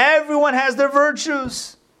 And everyone has their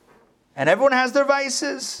virtues. And everyone has their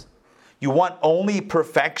vices. You want only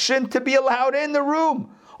perfection to be allowed in the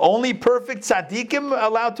room? Only perfect tzaddikim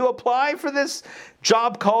allowed to apply for this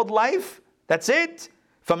job called life? That's it?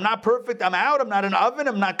 If I'm not perfect, I'm out. I'm not an oven.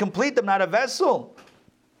 I'm not complete. I'm not a vessel.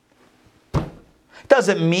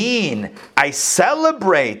 Doesn't mean I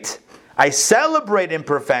celebrate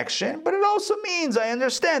imperfection, but it also means I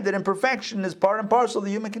understand that imperfection is part and parcel of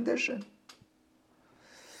the human condition.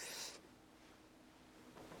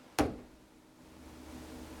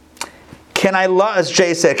 Can I love, as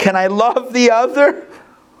Jay said, can I love the other?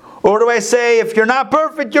 Or do I say, if you're not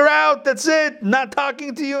perfect, you're out, that's it, I'm not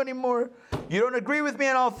talking to you anymore. You don't agree with me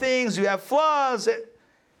on all things, you have flaws.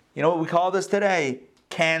 You know what we call this today?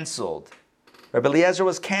 Canceled. Rabbi Eliezer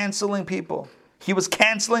was canceling people. He was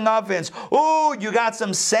canceling ovens. Oh, you got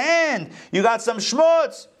some sand. You got some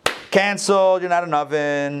schmutz. Canceled. You're not an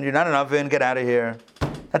oven. You're not an oven. Get out of here.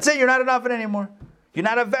 That's it. You're not an oven anymore. You're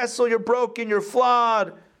not a vessel. You're broken. You're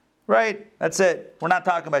flawed. Right? That's it. We're not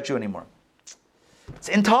talking about you anymore. It's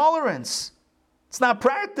intolerance. It's not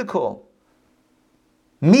practical.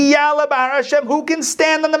 Miyala Bahar Hashem. Who can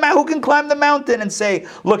stand on the mountain? Who can climb the mountain and say,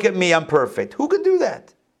 look at me, I'm perfect? Who can do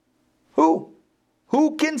that? Who?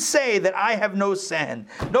 Who can say that I have no sand,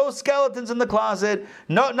 no skeletons in the closet,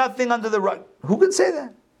 nothing under the rug? Who can say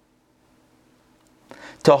that?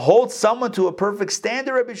 To hold someone to a perfect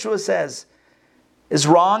standard, Rabbi Yeshua says, is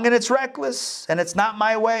wrong and it's reckless and it's not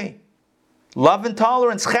my way. Love and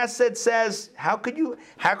tolerance, Chesed says, how can you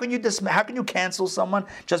cancel someone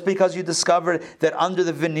just because you discovered that under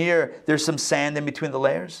the veneer there's some sand in between the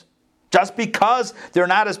layers? Just because they're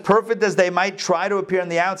not as perfect as they might try to appear on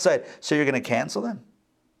the outside, so you're going to cancel them?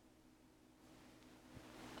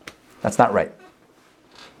 That's not right.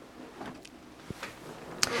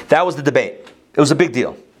 That was the debate. It was a big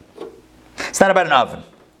deal. It's not about an oven.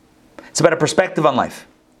 It's about a perspective on life.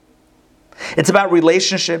 It's about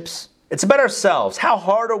relationships. It's about ourselves. How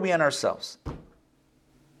hard are we on ourselves?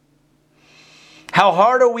 How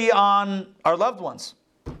hard are we on our loved ones?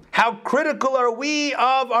 How critical are we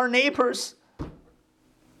of our neighbors?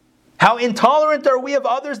 How intolerant are we of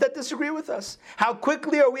others that disagree with us? How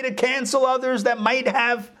quickly are we to cancel others that might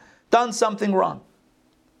have done something wrong?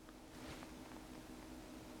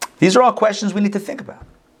 These are all questions we need to think about.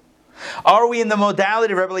 Are we in the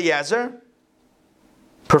modality of Rabbi Eliezer,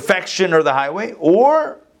 perfection or the highway,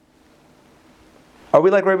 or are we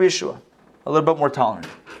like Rabbi Yeshua, a little bit more tolerant?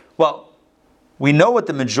 Well, we know what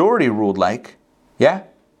the majority ruled like. Yeah?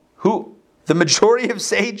 Who? The majority of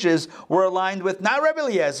sages were aligned with not Rabbi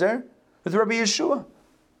Eliezer, with Rabbi Yeshua.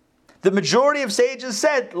 The majority of sages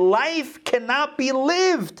said life cannot be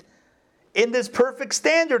lived in this perfect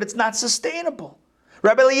standard. It's not sustainable.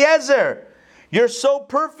 Rabbi Eliezer, you're so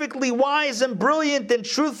perfectly wise and brilliant and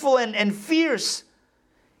truthful and fierce.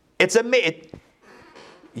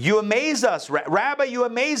 You amaze us. Rabbi, you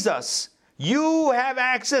amaze us. You have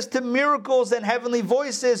access to miracles and heavenly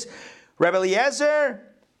voices. Rabbi Eliezer,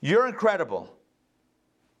 you're incredible.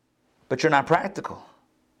 But you're not practical.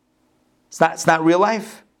 It's not real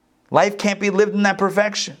life. Life can't be lived in that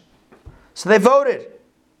perfection. So they voted.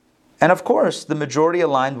 And of course, the majority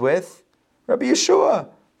aligned with Rabbi Yeshua,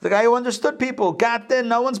 the guy who understood people. Got that?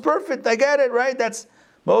 No one's perfect. I get it, right? That's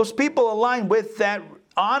most people align with that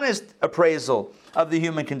honest appraisal of the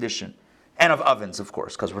human condition. And of ovens, of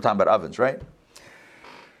course, because we're talking about ovens, right?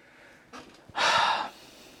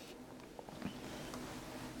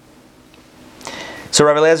 So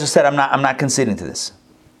Rabbi Eliezer said, I'm not conceding to this.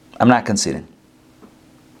 I'm not conceding.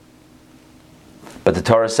 But the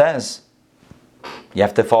Torah says you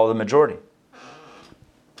have to follow the majority.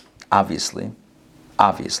 Obviously,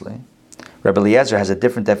 Rabbi Eliezer has a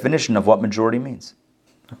different definition of what majority means.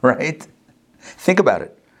 Right? Think about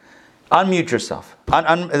it. Unmute yourself.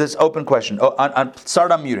 This open question.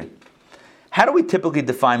 Start unmuting. How do we typically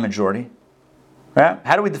define majority? Right?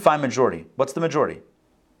 How do we define majority? What's the majority?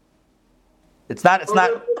 It's not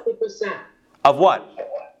 50%. Of what?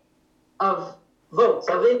 Of votes,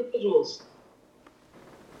 of individuals.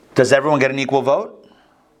 Does everyone get an equal vote?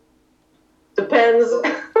 Depends.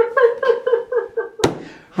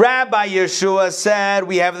 Rabbi Yeshua said,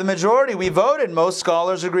 we have the majority. We voted. Most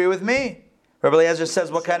scholars agree with me. Rabbi Eliezer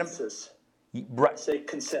says, what kind of... Right. Say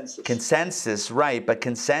consensus. Consensus, right. But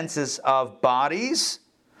consensus of bodies?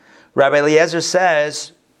 Rabbi Eliezer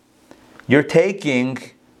says, you're taking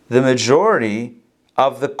the majority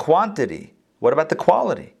of the quantity. What about the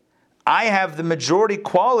quality? I have the majority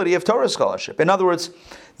quality of Torah scholarship. In other words,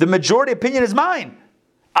 the majority opinion is mine.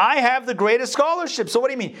 I have the greatest scholarship. So what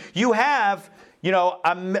do you mean? You have,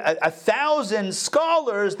 1,000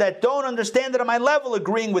 scholars that don't understand it on my level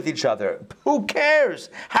agreeing with each other. Who cares?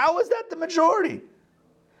 How is that the majority?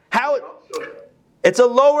 It's a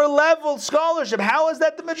lower level scholarship. How is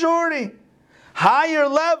that the majority? Higher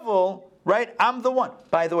level, right? I'm the one.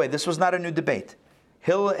 By the way, this was not a new debate.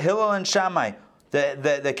 Hillel and Shammai,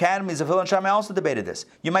 the academies of Hillel and Shammai also debated this.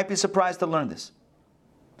 You might be surprised to learn this.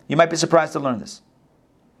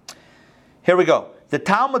 Here we go. The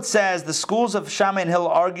Talmud says the schools of Shammai and Hillel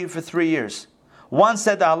argued for 3 years. One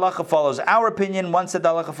said the halacha follows our opinion, one said the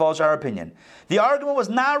halacha follows our opinion. The argument was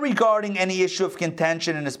not regarding any issue of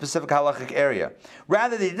contention in a specific halachic area.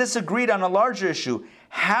 Rather, they disagreed on a larger issue.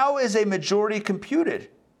 How is a majority computed?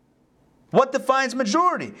 What defines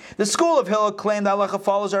majority? The school of Hillel claimed that halacha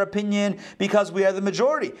follows our opinion because we are the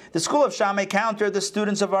majority. The school of Shammai countered the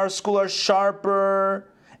students of our school are sharper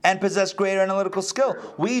and possess greater analytical skill.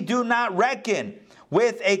 We do not reckon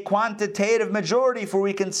with a quantitative majority, for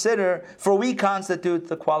we constitute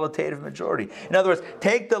the qualitative majority. In other words,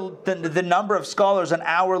 take the number of scholars on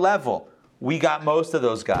our level. We got most of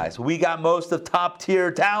those guys. We got most of top tier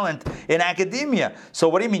talent in academia. So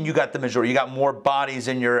what do you mean you got the majority? You got more bodies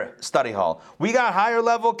in your study hall. We got higher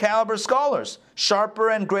level caliber scholars, sharper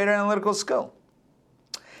and greater analytical skill.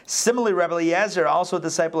 Similarly, Rabbi Eliezer, also a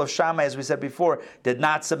disciple of Shammai, as we said before, did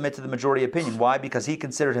not submit to the majority opinion. Why? Because he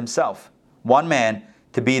considered himself, one man,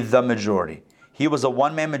 to be the majority. He was a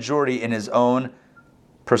one-man majority in his own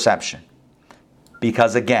perception.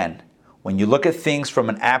 Because again, when you look at things from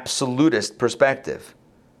an absolutist perspective,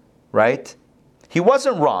 right? He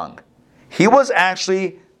wasn't wrong. He was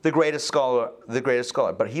actually the greatest scholar,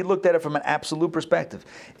 but he looked at it from an absolute perspective.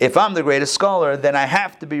 If I'm the greatest scholar, then I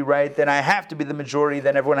have to be right, then I have to be the majority,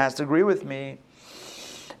 then everyone has to agree with me.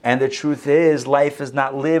 And the truth is, life is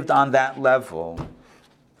not lived on that level.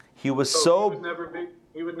 He would never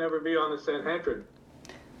be on the Sanhedrin.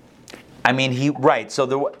 I mean,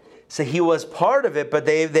 so he was part of it, but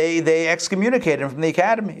they excommunicated him from the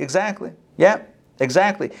academy. Exactly. Yeah,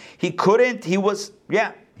 exactly. He couldn't. He was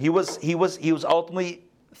ultimately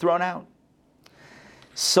thrown out.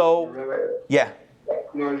 So, yeah.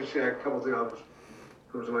 No, I was just saying a couple things that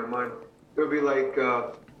comes to my mind. It would be like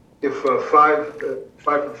if five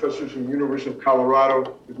professors from the University of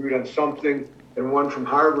Colorado agreed on something and one from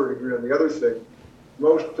Harvard agreed on the other thing.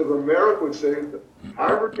 Most of America would say the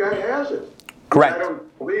Harvard guy has it. Correct. I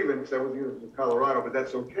don't believe it because I was the University of Colorado, but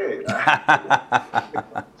that's okay.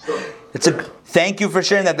 Thank you for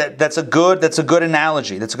sharing that. That's a good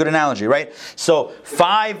analogy. That's a good analogy, right? So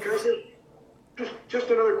five. Just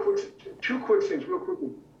another two quick things, real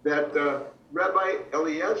quickly. That Rabbi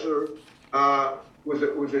Eliezer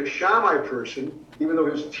was a Shammai person, even though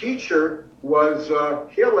his teacher was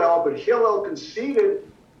Hillel, but Hillel conceded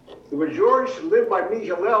the majority should live by me,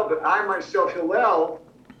 Hillel, but I myself, Hillel,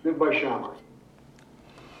 live by Shammai.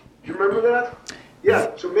 Do you remember that?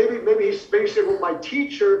 Yeah. So maybe he said, well, my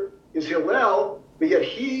teacher is Hillel, but yet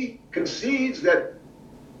he concedes that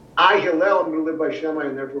I, Hillel, am going to live by Shammai,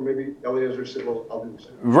 and therefore maybe Eliezer said, well, I'll do the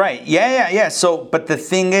same. Right. Yeah. So, but the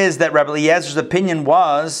thing is that Rabbi Eliezer's opinion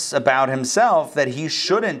was about himself that he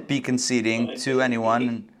shouldn't be conceding to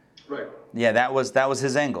anyone. Right. Yeah, that was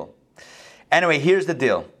his angle. Anyway, here's the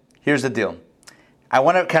deal. I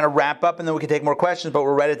want to kind of wrap up, and then we can take more questions, but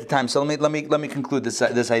we're right at the time. So let me conclude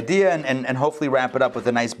this idea and hopefully wrap it up with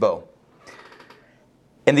a nice bow.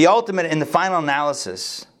 In the final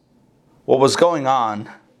analysis, what was going on,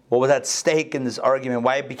 what was at stake in this argument,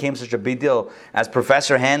 why it became such a big deal, as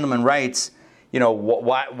Professor Handelman writes,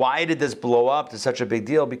 why did this blow up to such a big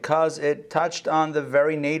deal? Because it touched on the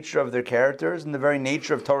very nature of their characters and the very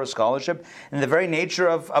nature of Torah scholarship and the very nature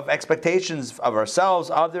of expectations of ourselves,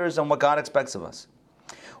 others, and what God expects of us.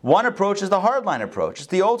 One approach is the hardline approach. It's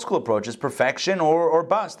the old school approach. It's perfection or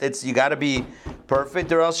bust. It's you got to be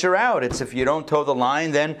perfect or else you're out. It's if you don't toe the line,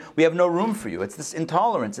 then we have no room for you. It's this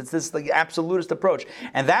intolerance. It's this absolutist approach.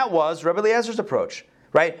 And that was Rabbi Eliezer's approach,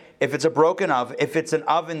 right? If it's a broken oven, if it's an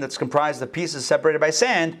oven that's comprised of pieces separated by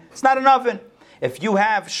sand, it's not an oven. If you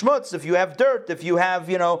have schmutz, if you have dirt, if you have,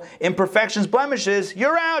 imperfections, blemishes,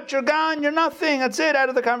 you're out, you're gone, you're nothing. That's it, out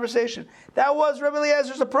of the conversation. That was Rabbi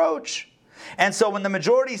Eliezer's approach. And so when the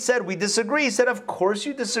majority said, we disagree, he said, of course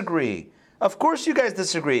you disagree. Of course you guys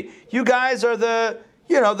disagree. You guys are the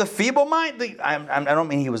feeble mind. I don't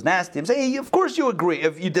mean he was nasty. I'm saying, of course you agree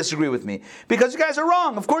if you disagree with me. Because you guys are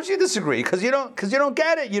wrong. Of course you disagree. Because you don't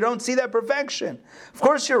get it. You don't see that perfection. Of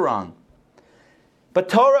course you're wrong. But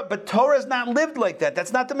Torah is not lived like that.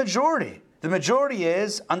 That's not the majority. The majority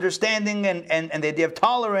is understanding and the idea of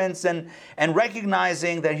tolerance and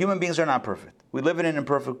recognizing that human beings are not perfect. We live in an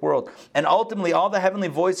imperfect world. And ultimately, all the heavenly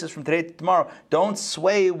voices from today to tomorrow don't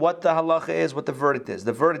sway what the halacha is, what the verdict is.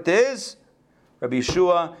 The verdict is, Rabbi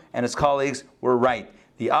Yeshua and his colleagues were right.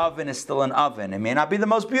 The oven is still an oven. It may not be the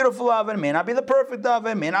most beautiful oven. It may not be the perfect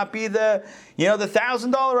oven. It may not be the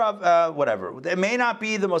 $1,000 oven, whatever. It may not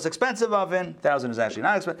be the most expensive oven. 1,000 is actually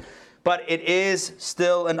not expensive. But it is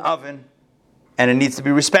still an oven. And it needs to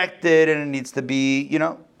be respected. And it needs to be,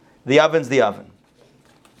 the oven's the oven.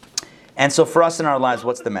 And so for us in our lives,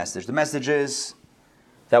 what's the message? The message is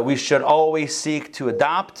that we should always seek to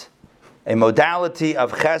adopt a modality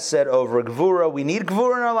of chesed over gvura. We need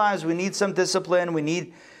gvura in our lives. We need some discipline. We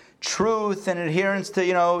need truth and adherence to,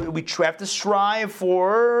 we have to strive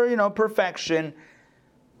for, perfection.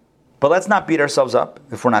 But let's not beat ourselves up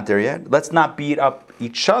if we're not there yet. Let's not beat up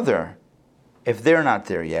each other if they're not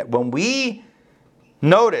there yet. When we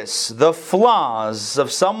notice the flaws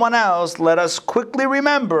of someone else, let us quickly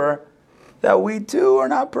remember that we too are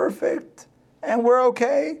not perfect, and we're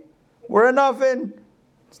okay. We're an oven.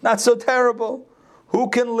 It's not so terrible. Who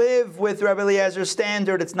can live with Rabbi Eliezer's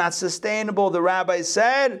standard? It's not sustainable. The rabbi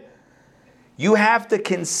said, you have to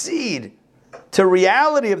concede to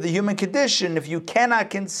reality of the human condition. If you cannot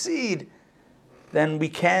concede, then we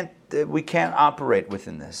can't operate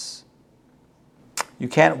within this. We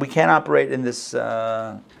can't operate in this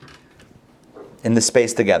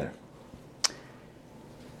space together.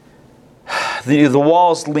 The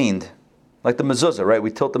walls leaned, like the mezuzah, right?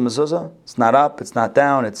 We tilt the mezuzah. It's not up, it's not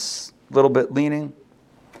down, it's a little bit leaning.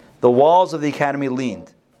 The walls of the academy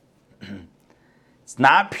leaned. It's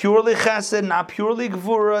not purely chesed, not purely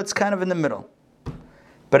gvura, it's kind of in the middle.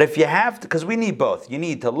 But if you have to, because we need both. You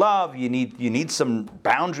need to love, you need some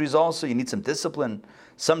boundaries also, you need some discipline,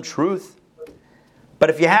 some truth.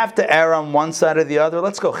 But if you have to err on one side or the other,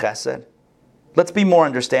 let's go chesed. Let's be more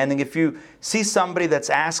understanding. If you see somebody that's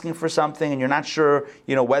asking for something and you're not sure,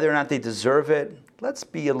 whether or not they deserve it, let's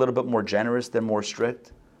be a little bit more generous than more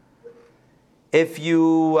strict. If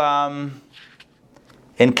you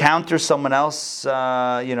encounter someone else,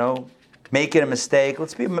 making a mistake,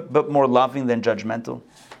 let's be a bit more loving than judgmental.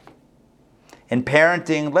 In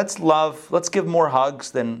parenting, let's give more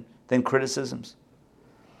hugs than criticisms.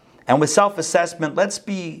 And with self-assessment, let's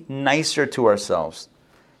be nicer to ourselves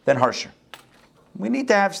than harsher. We need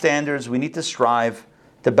to have standards. We need to strive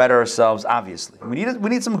to better ourselves, obviously. We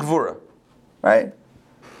need some gvura, right?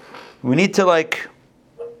 We need to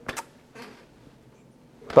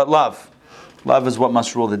but love. Love is what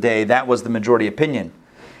must rule the day. That was the majority opinion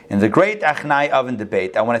in the great Achnai Oven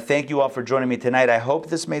debate. I want to thank you all for joining me tonight. I hope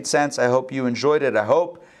this made sense. I hope you enjoyed it. I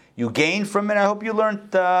hope you gained from it. I hope you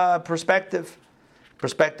learned perspective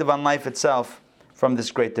on life itself from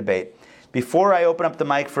this great debate. Before I open up the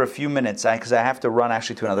mic for a few minutes, because I have to run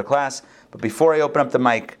actually to another class, but before I open up the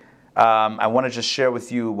mic, I want to just share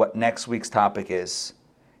with you what next week's topic is.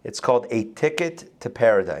 It's called A Ticket to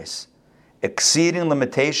Paradise, Exceeding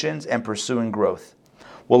Limitations and Pursuing Growth.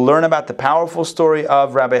 We'll learn about the powerful story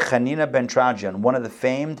of Rabbi Hanina ben Trajan, one of the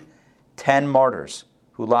famed 10 martyrs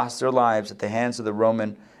who lost their lives at the hands of the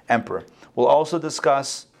Roman emperor. We'll also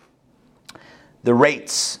discuss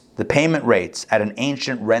the payment rates at an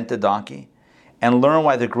ancient rent-a-donkey, and learn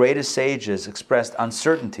why the greatest sages expressed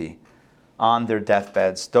uncertainty on their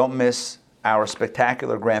deathbeds. Don't miss our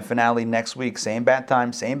spectacular grand finale next week. Same bat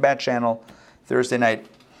time, same bat channel, Thursday night,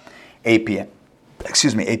 8 p.m.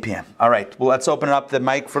 8 p.m. All right, well, let's open up the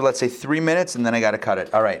mic for, let's say, 3 minutes, and then I got to cut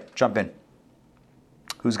it. All right, jump in.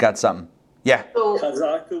 Who's got something? Yeah.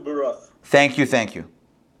 Chazaku Baruch. Thank you. The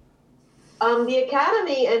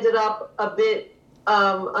academy ended up a bit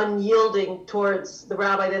unyielding towards the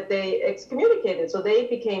rabbi that they excommunicated. So they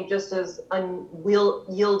became just as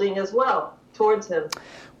unyielding as well towards him.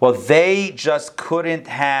 Well, they just couldn't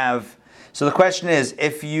have. So the question is,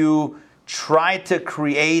 if you try to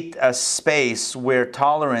create a space where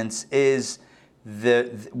tolerance is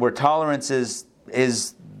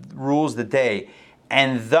rules the day,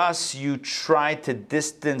 and thus you try to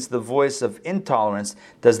distance the voice of intolerance,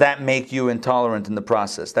 does that make you intolerant in the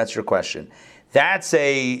process? That's your question. That's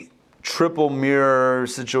a triple mirror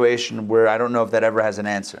situation where I don't know if that ever has an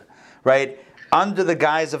answer, right? Under the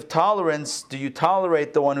guise of tolerance, do you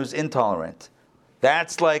tolerate the one who's intolerant?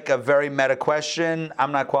 That's like a very meta question.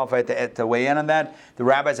 I'm not qualified to weigh in on that. The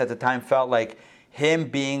rabbis at the time felt like him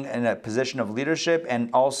being in a position of leadership and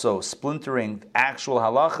also splintering actual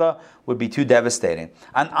halacha would be too devastating.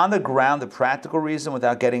 On the ground, the practical reason,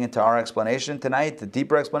 without getting into our explanation tonight, the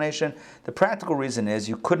deeper explanation, the practical reason is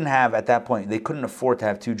you couldn't have, at that point, they couldn't afford to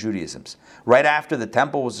have two Judaisms. Right after the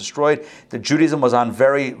temple was destroyed, the Judaism was on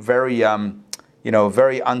very, very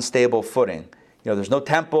unstable footing. There's no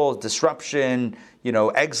temple, disruption,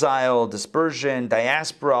 exile, dispersion,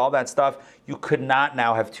 diaspora, all that stuff. You could not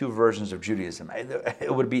now have two versions of Judaism.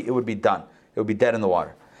 It would be done. It would be dead in the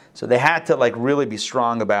water. So they had to really be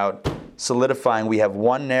strong about solidifying. We have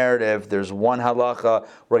one narrative. There's one halacha.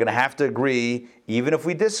 We're going to have to agree. Even if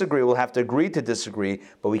we disagree, we'll have to agree to disagree.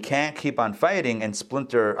 But we can't keep on fighting and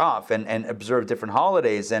splinter off and observe different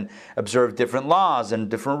holidays and observe different laws and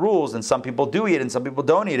different rules. And some people do eat it and some people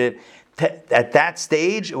don't eat it. At that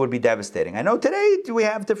stage, it would be devastating. I know today we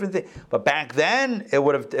have different things, but back then it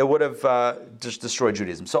would have just destroyed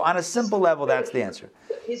Judaism. So on a simple level, that's the answer.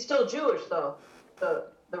 He's still Jewish, though. The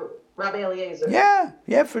Rabbi Eliezer.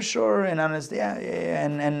 Yeah, for sure. And on his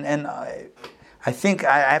and I think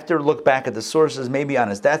I have to look back at the sources. Maybe on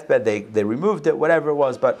his deathbed they removed it, whatever it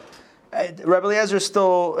was. But Rabbi Eliezer is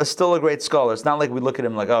still a great scholar. It's not like we look at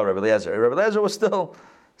him like, oh, Rabbi Eliezer. Rabbi Eliezer was still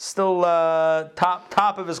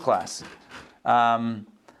top of his class. All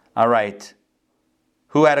right.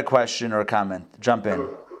 Who had a question or a comment? Jump in. I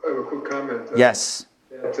have a quick comment. Yes.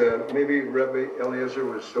 That maybe Rabbi Eliezer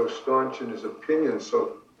was so staunch in his opinion,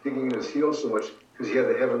 so digging in his heels so much, because he had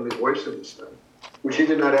the heavenly voice of his son, which he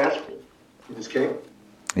did not ask for. He just came.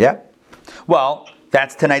 Yeah. Well,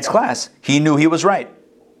 that's tonight's class. He knew he was right.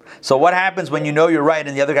 So what happens when you know you're right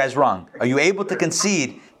and the other guy's wrong? Are you able to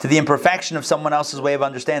concede to the imperfection of someone else's way of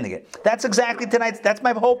understanding it? That's exactly that's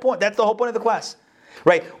my whole point. That's the whole point of the class.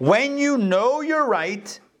 Right? When you know you're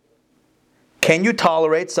right, can you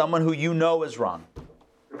tolerate someone who you know is wrong?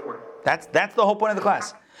 That's the whole point of the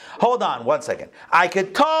class. Hold on 1 second. I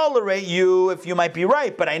could tolerate you if you might be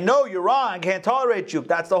right, but I know you're wrong. I can't tolerate you.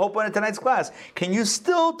 That's the whole point of tonight's class. Can you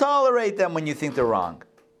still tolerate them when you think they're wrong?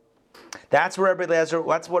 That's what Rabbi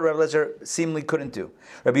Eliezer seemingly couldn't do.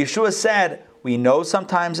 Rabbi Yeshua said, we know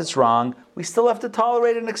sometimes it's wrong. We still have to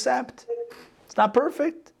tolerate and accept. It's not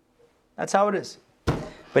perfect. That's how it is.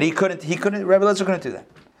 But Rabbi Eliezer couldn't do that.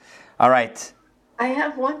 All right. I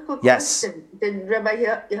have one quick question. Did Rabbi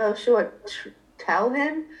Yeshua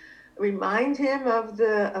remind him of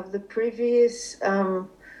the previous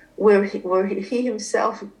where he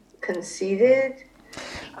himself conceded?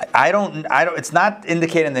 I don't. It's not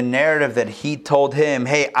indicated in the narrative that he told him,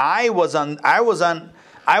 "Hey, I was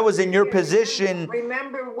in your position."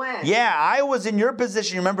 Remember when? Yeah, I was in your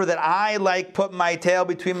position. Remember that I put my tail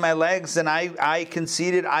between my legs and I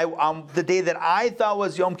conceded. The day that I thought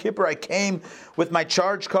was Yom Kippur, I came with my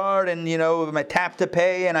charge card and my tap to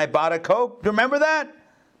pay, and I bought a Coke. Do you remember that?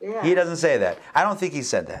 Yeah. He doesn't say that. I don't think he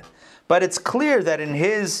said that. But it's clear that in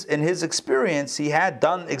his experience, he had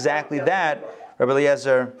done exactly that. Rabbi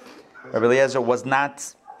Eliezer was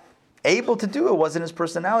not able to do it. Wasn't his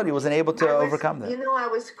personality. He wasn't able to overcome that. I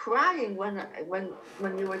was crying when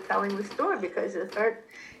you were telling the story because it hurt.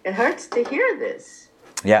 It hurts to hear this.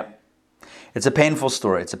 Yeah, it's a painful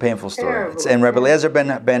story. Terrible. And Rabbi Eliezer ben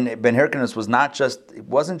Hyrcanus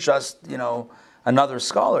wasn't just another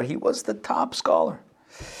scholar. He was the top scholar.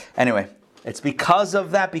 Anyway, it's because of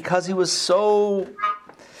that. Because he was so.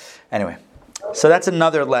 Anyway, so that's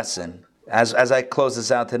another lesson. As I close this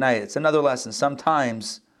out tonight, it's another lesson.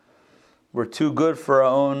 Sometimes we're too good for our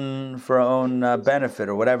own benefit,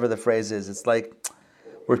 or whatever the phrase is. It's like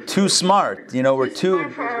we're too smart. We're too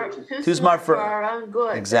smart for our own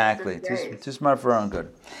good. Exactly, too smart for our own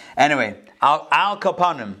good. Anyway, al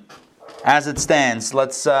kapanim, as it stands,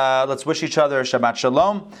 let's wish each other Shabbat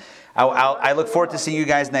Shalom. I look forward to seeing you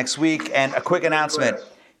guys next week. And a quick announcement.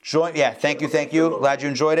 Thank you. Glad you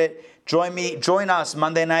enjoyed it. Join us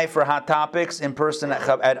Monday night for Hot Topics in person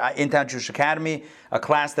at In-Town Jewish Academy, a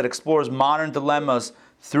class that explores modern dilemmas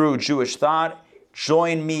through Jewish thought.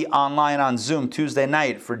 Join me online on Zoom Tuesday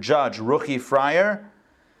night for Judge Ruchi Fryer,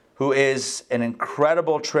 who is an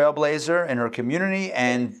incredible trailblazer in her community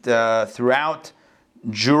and throughout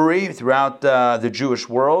Jewry, throughout the Jewish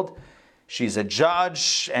world. She's a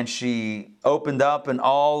judge, and she opened up an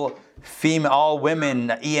all-women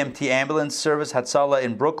EMT ambulance service, Hatzalah,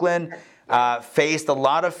 in Brooklyn. Faced a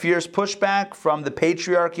lot of fierce pushback from the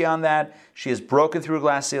patriarchy on that. She has broken through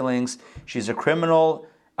glass ceilings. She's a criminal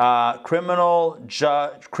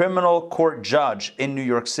court judge in New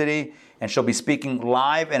York City, and she'll be speaking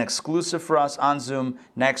live and exclusive for us on Zoom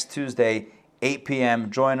next Tuesday, 8 p.m.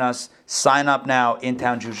 Join us. Sign up now,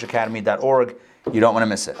 intownjewishacademy.org. You don't want to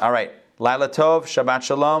miss it. All right. Laila Tov, Shabbat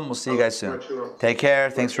Shalom. We'll see you guys soon. Take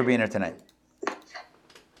care. Thanks for being here tonight.